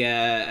big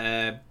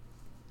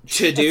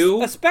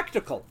to-do. A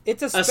spectacle.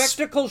 It's a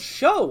spectacle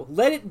show.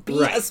 Let it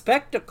be a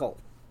spectacle.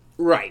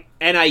 Right.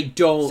 And I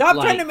don't Stop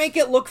trying to make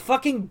it look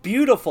fucking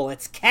beautiful.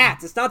 It's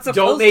cats. It's not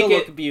supposed to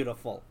look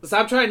beautiful.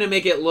 Stop trying to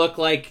make it look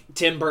like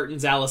Tim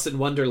Burton's Alice in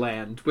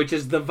Wonderland, which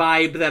is the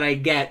vibe that I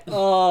get.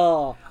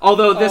 Oh.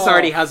 Although this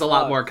already has a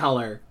lot more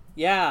color.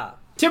 Yeah.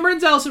 Tim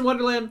Burton's Alice in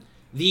Wonderland,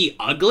 the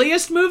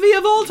ugliest movie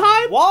of all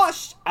time?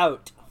 Washed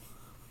out.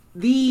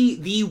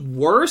 The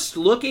worst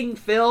looking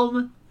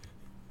film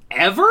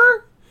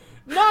ever?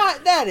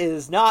 That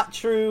is not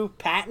true.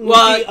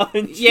 Patently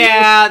untrue.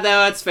 Yeah,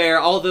 no, that's fair.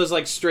 All those,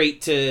 like,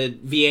 straight to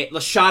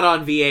shot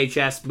on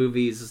VHS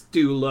movies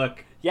do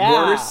look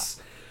worse.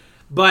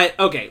 But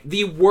okay,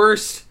 the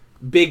worst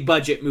big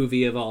budget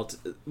movie of all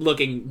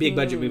big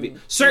budget movie.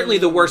 Certainly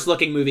the worst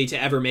looking movie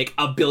to ever make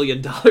 $1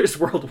 billion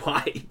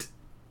worldwide.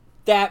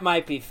 That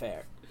might be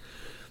fair.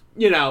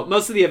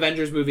 Most of the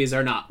Avengers movies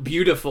are not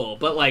beautiful,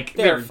 but, like,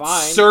 they're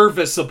fine.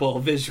 Serviceable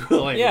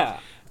visually. Yeah.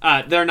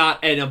 They're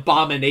not an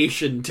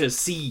abomination to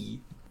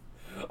see.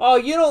 Oh,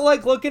 you don't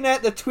like looking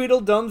at the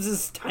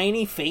Tweedledums'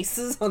 tiny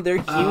faces on their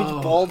huge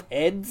bald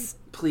heads?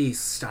 Please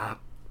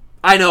stop.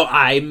 I know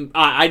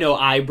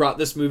I brought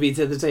this movie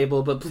to the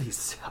table, but please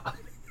stop.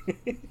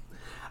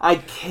 I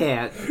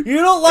can't. You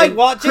don't like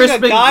watching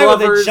Crispin a guy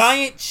Glover's, with a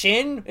giant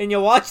chin and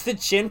you watch the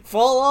chin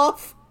fall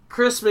off?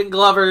 Crispin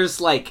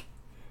Glover's, like,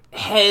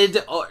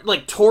 head,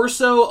 like,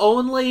 torso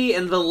only,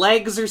 and the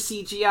legs are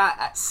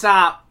CGI.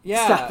 Stop.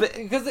 Yeah, Stop it.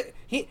 because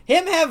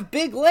him have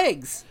big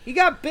legs. He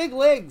got big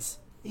legs.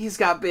 He's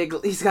got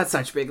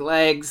such big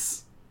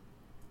legs.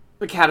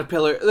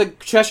 The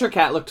Cheshire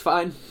Cat looked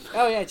fine.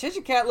 Oh yeah,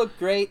 Cheshire Cat looked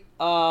great.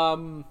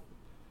 The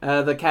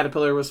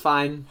caterpillar was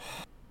fine.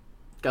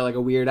 Got, like,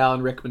 a weird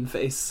Alan Rickman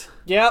face.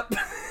 Yep.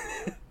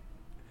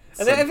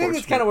 I think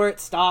that's kind of where it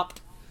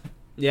stopped.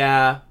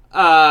 Yeah.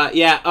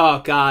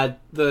 Oh god,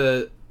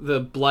 the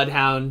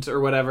bloodhound or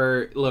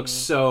whatever looks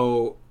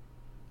so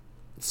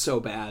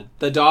bad.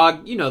 The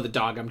dog, the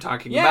dog I'm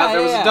talking about.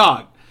 There was a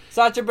dog.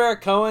 Sacha Baron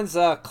Cohen's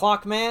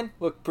Clockman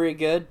looked pretty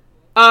good.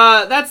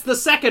 That's the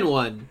second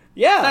one.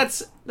 Yeah.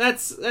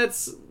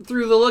 That's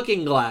Through the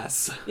Looking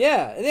Glass.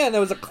 Yeah, there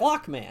was a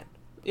Clockman.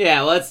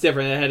 Yeah, well, that's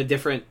different. It had a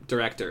different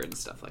director and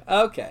stuff like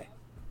that. Okay.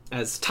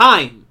 As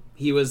Time,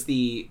 he was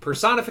the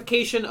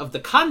personification of the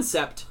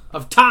concept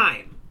of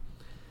time.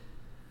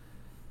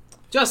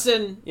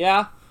 Justin.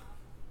 Yeah?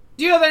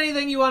 Do you have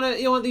anything you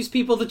want these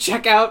people to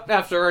check out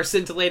after our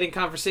scintillating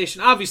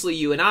conversation? Obviously,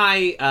 you and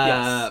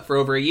I, for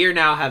over a year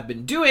now, have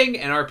been doing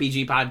an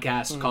RPG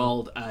podcast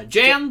called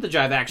Jam, the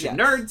Jive Action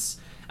Nerds.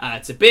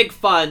 It's a big,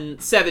 fun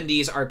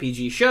 70s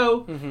RPG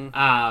show.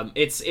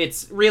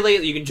 It's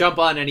really, you can jump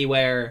on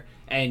anywhere,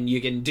 and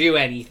you can do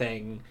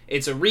anything.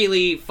 It's a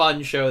really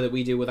fun show that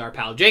we do with our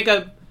pal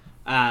Jacob.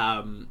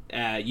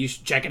 You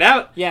should check it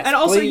out. Yes, and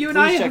also you and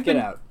I check it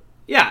out.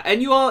 Yeah,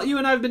 and you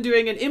and I have been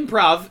doing an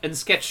improv and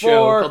sketch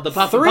show called the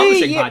Puffin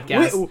Publishing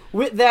Podcast.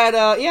 With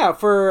that,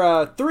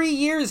 for 3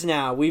 years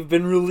now, we've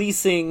been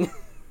releasing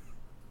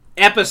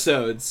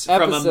episodes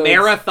from a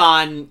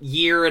marathon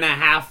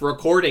 1.5-year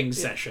recording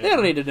session. They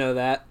don't need to know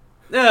that.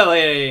 No,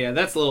 yeah.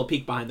 That's a little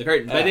peek behind the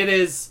curtain. But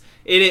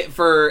it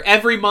for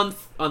every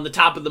month, on the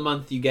top of the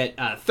month, you get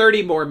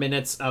 30 more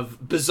minutes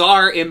of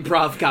bizarre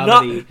improv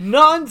comedy.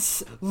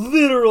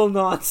 Literal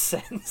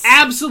nonsense.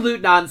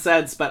 Absolute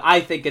nonsense, but I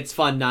think it's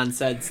fun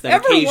nonsense that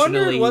Ever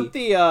occasionally...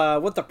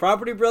 wondered what the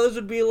Property Brothers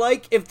would be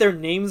like if their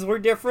names were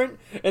different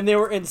and they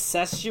were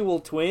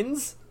incestual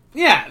twins?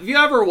 Yeah, have you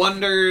ever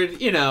wondered,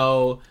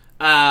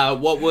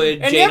 what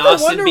would Jane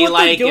Austen be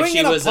like if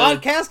she was a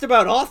podcast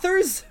about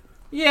authors?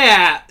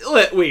 Yeah,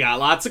 we got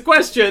lots of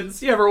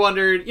questions. You ever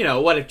wondered,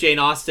 what if Jane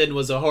Austen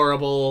was a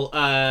horrible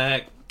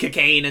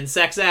cocaine and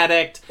sex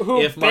addict?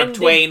 If Mark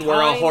Twain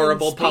were a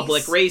horrible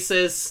public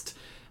racist?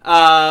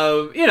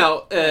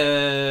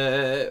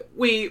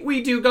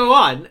 We do go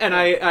on, and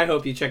I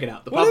hope you check it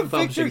out. The What Pop if and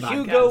Publishing Victor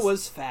Podcast. Hugo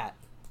was fat?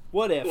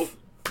 What if?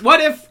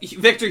 What if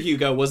Victor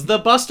Hugo was the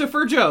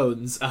Bustopher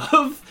Jones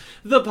of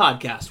the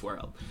podcast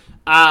world?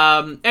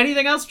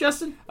 Anything else,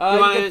 Justin? You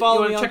can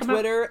follow me on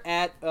Twitter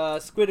at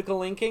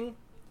Squidicalinking.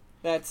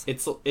 That's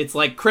it's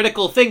like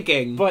critical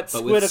thinking, but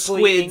with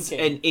squids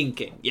inking. and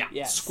inking. Yeah,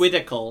 yes.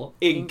 Squidical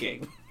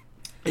inking.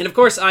 And of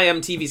course, I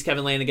am TV's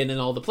Kevin Lanigan in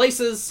all the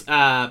places.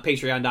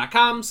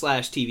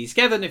 Patreon.com/TV's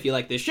Kevin. If you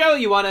like this show,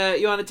 you want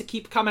it to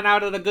keep coming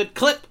out at a good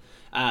clip.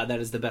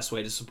 That is the best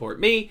way to support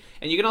me.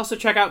 And you can also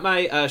check out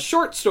my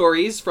short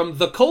stories from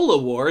The Cola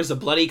Wars, a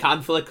bloody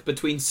conflict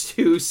between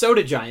two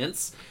soda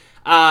giants,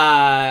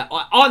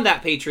 on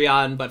that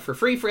Patreon, but for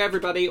free for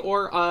everybody,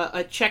 or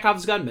at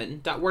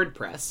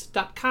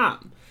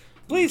chekhovsgunman.wordpress.com.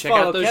 Please check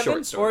follow out those Kevin,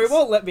 short stories. or he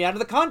won't let me out of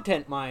the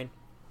content mine.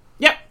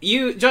 Yep,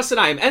 Justin,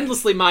 I am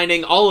endlessly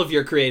mining all of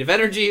your creative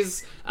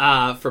energies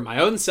for my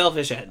own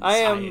selfish ends.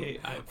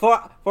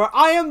 For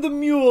I am the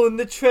mule in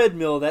the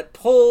treadmill that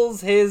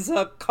pulls his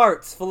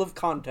carts full of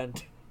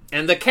content.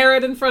 And the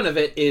carrot in front of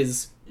it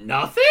is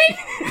nothing?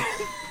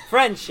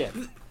 Friendship.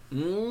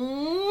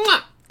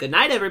 Mwah! Good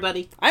night,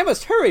 everybody. I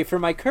must hurry for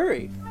my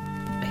curry.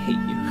 I hate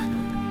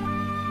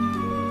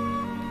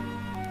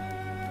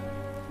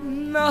you.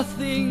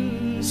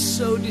 Nothing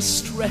so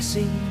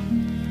distressing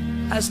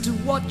as to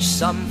watch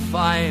some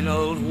fine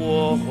old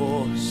war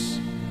horse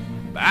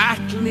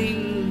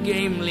battling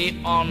gamely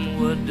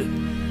onward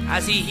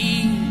as he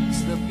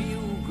heeds the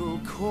bugle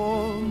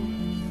call.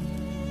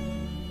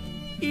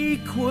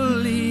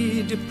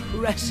 Equally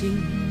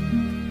depressing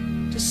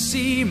to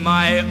see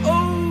my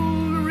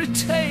old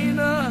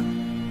retainer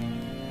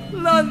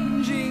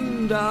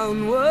plunging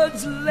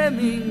downwards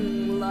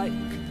lemming-like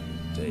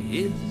to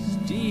his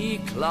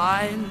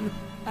decline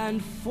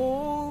and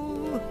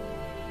fall.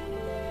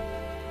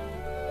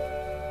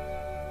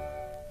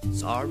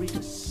 Sorry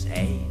to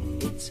say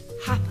it's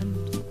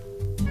happened.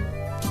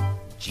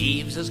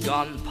 Jeeves has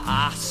gone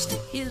past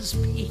his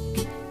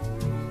peak.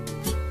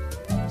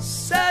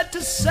 Sad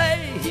to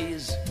say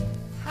he's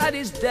had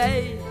his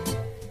day.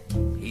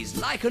 He's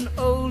like an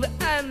old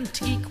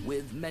antique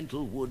with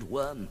mental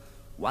woodworm.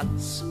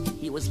 Once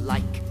he was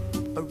like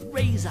a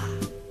razor,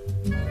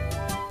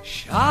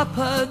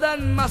 sharper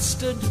than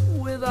mustard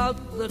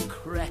without the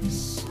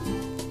cress.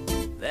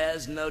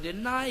 There's no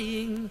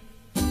denying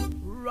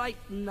right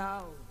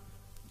now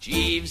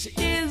Jeeves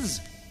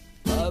is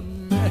a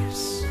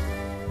mess.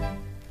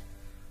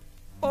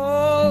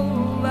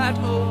 All that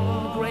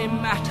old grey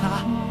matter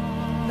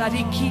that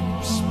he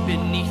keeps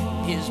beneath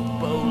his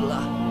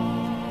bowler,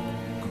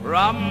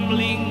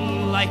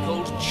 crumbling like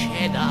old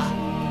cheddar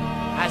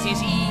as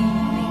his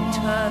evening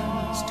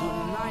turns to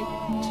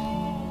night.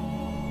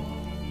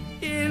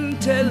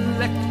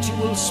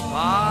 Intellectual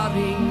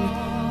sparring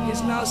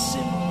is now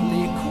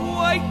simply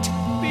quite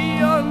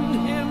beyond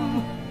him.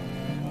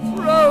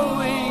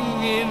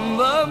 Throwing in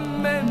the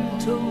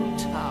mental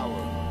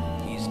tower,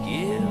 he's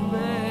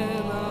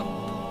given up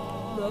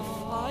the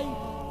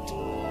fight.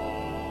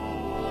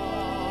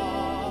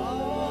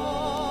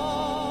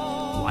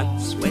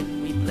 Once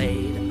when we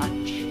played a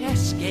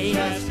chess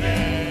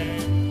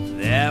game,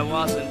 there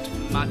wasn't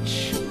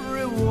much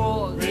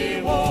reward.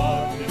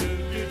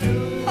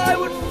 I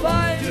would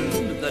find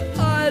that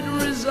I'd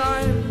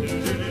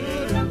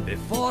resign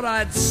before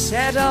I'd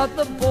set out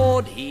the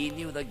board. He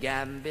knew the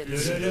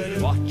gambits,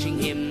 watching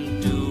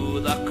him do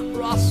the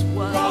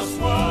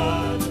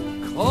crossword,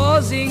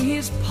 causing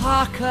his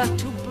Parker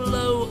to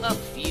blow a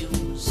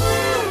fuse.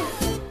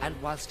 And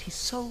whilst he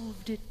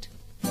solved it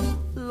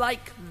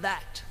like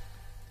that,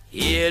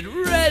 he'd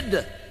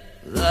read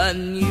the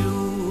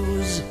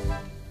news.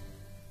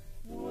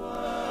 Where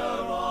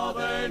are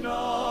they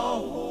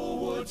now who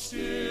would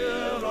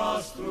steer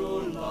us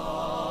through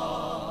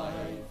life?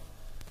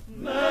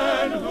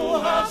 Men who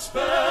have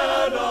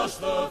spared us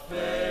the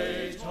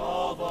fate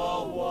of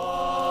a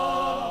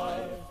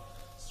wife.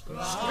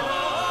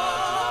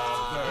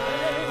 Scrapped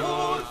they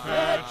would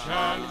fetch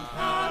and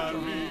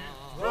carry,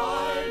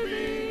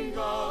 driving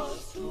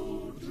us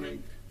to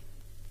drink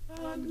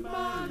and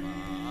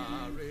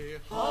marry.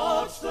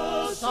 Hearts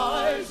the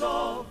size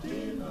of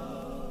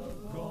dinner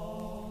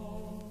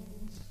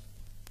gauze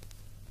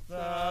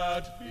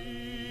that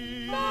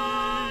beat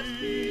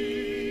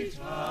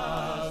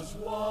as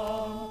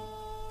one.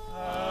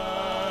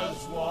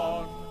 As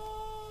one,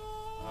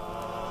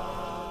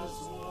 as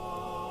one.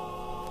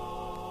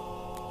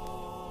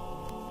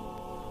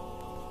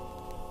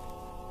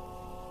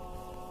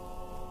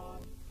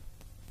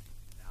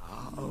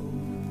 Now,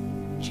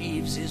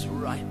 Jeeves is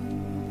ripe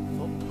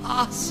for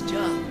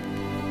pasture.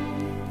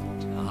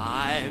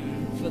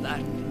 Time for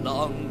that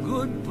long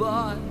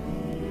goodbye.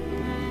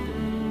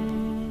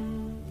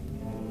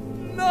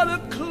 Not a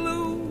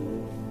clue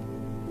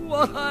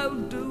what I'll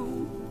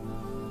do.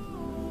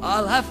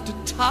 I'll have to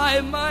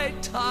tie my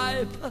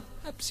tie.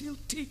 Perhaps he'll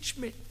teach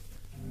me.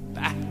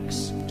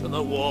 Backs to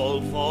the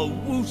wall for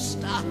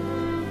Worcester.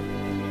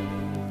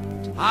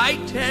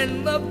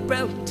 Tighten the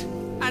belt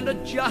and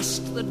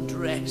adjust the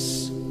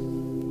dress.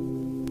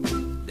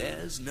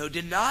 There's no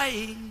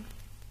denying,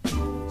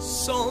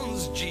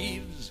 Sans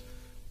Jeeves,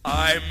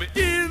 I'm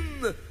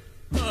in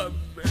a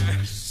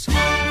mess. Maybe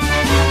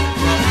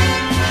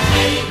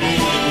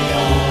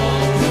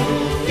you're to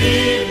be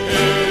here,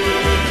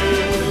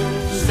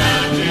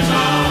 standing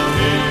out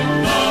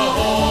in the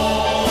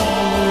hall,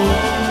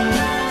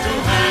 to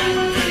hang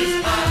his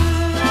hat,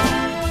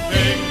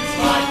 things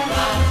like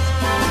that,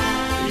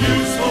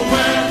 useful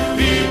when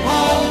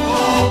people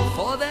call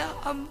For their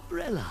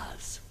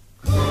umbrellas.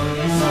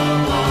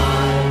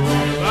 survive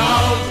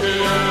without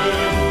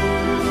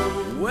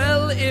him.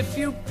 Well, if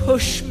you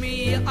push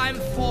me, I'm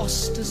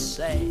forced to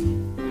say,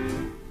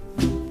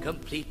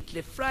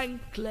 completely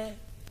frankly,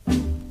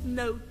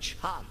 no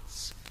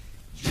chance.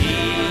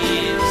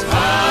 Jeeves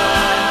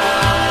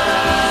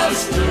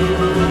Has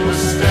to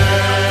stay.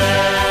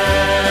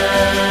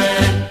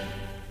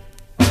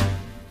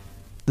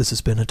 This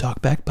has been a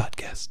Talkback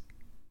Podcast.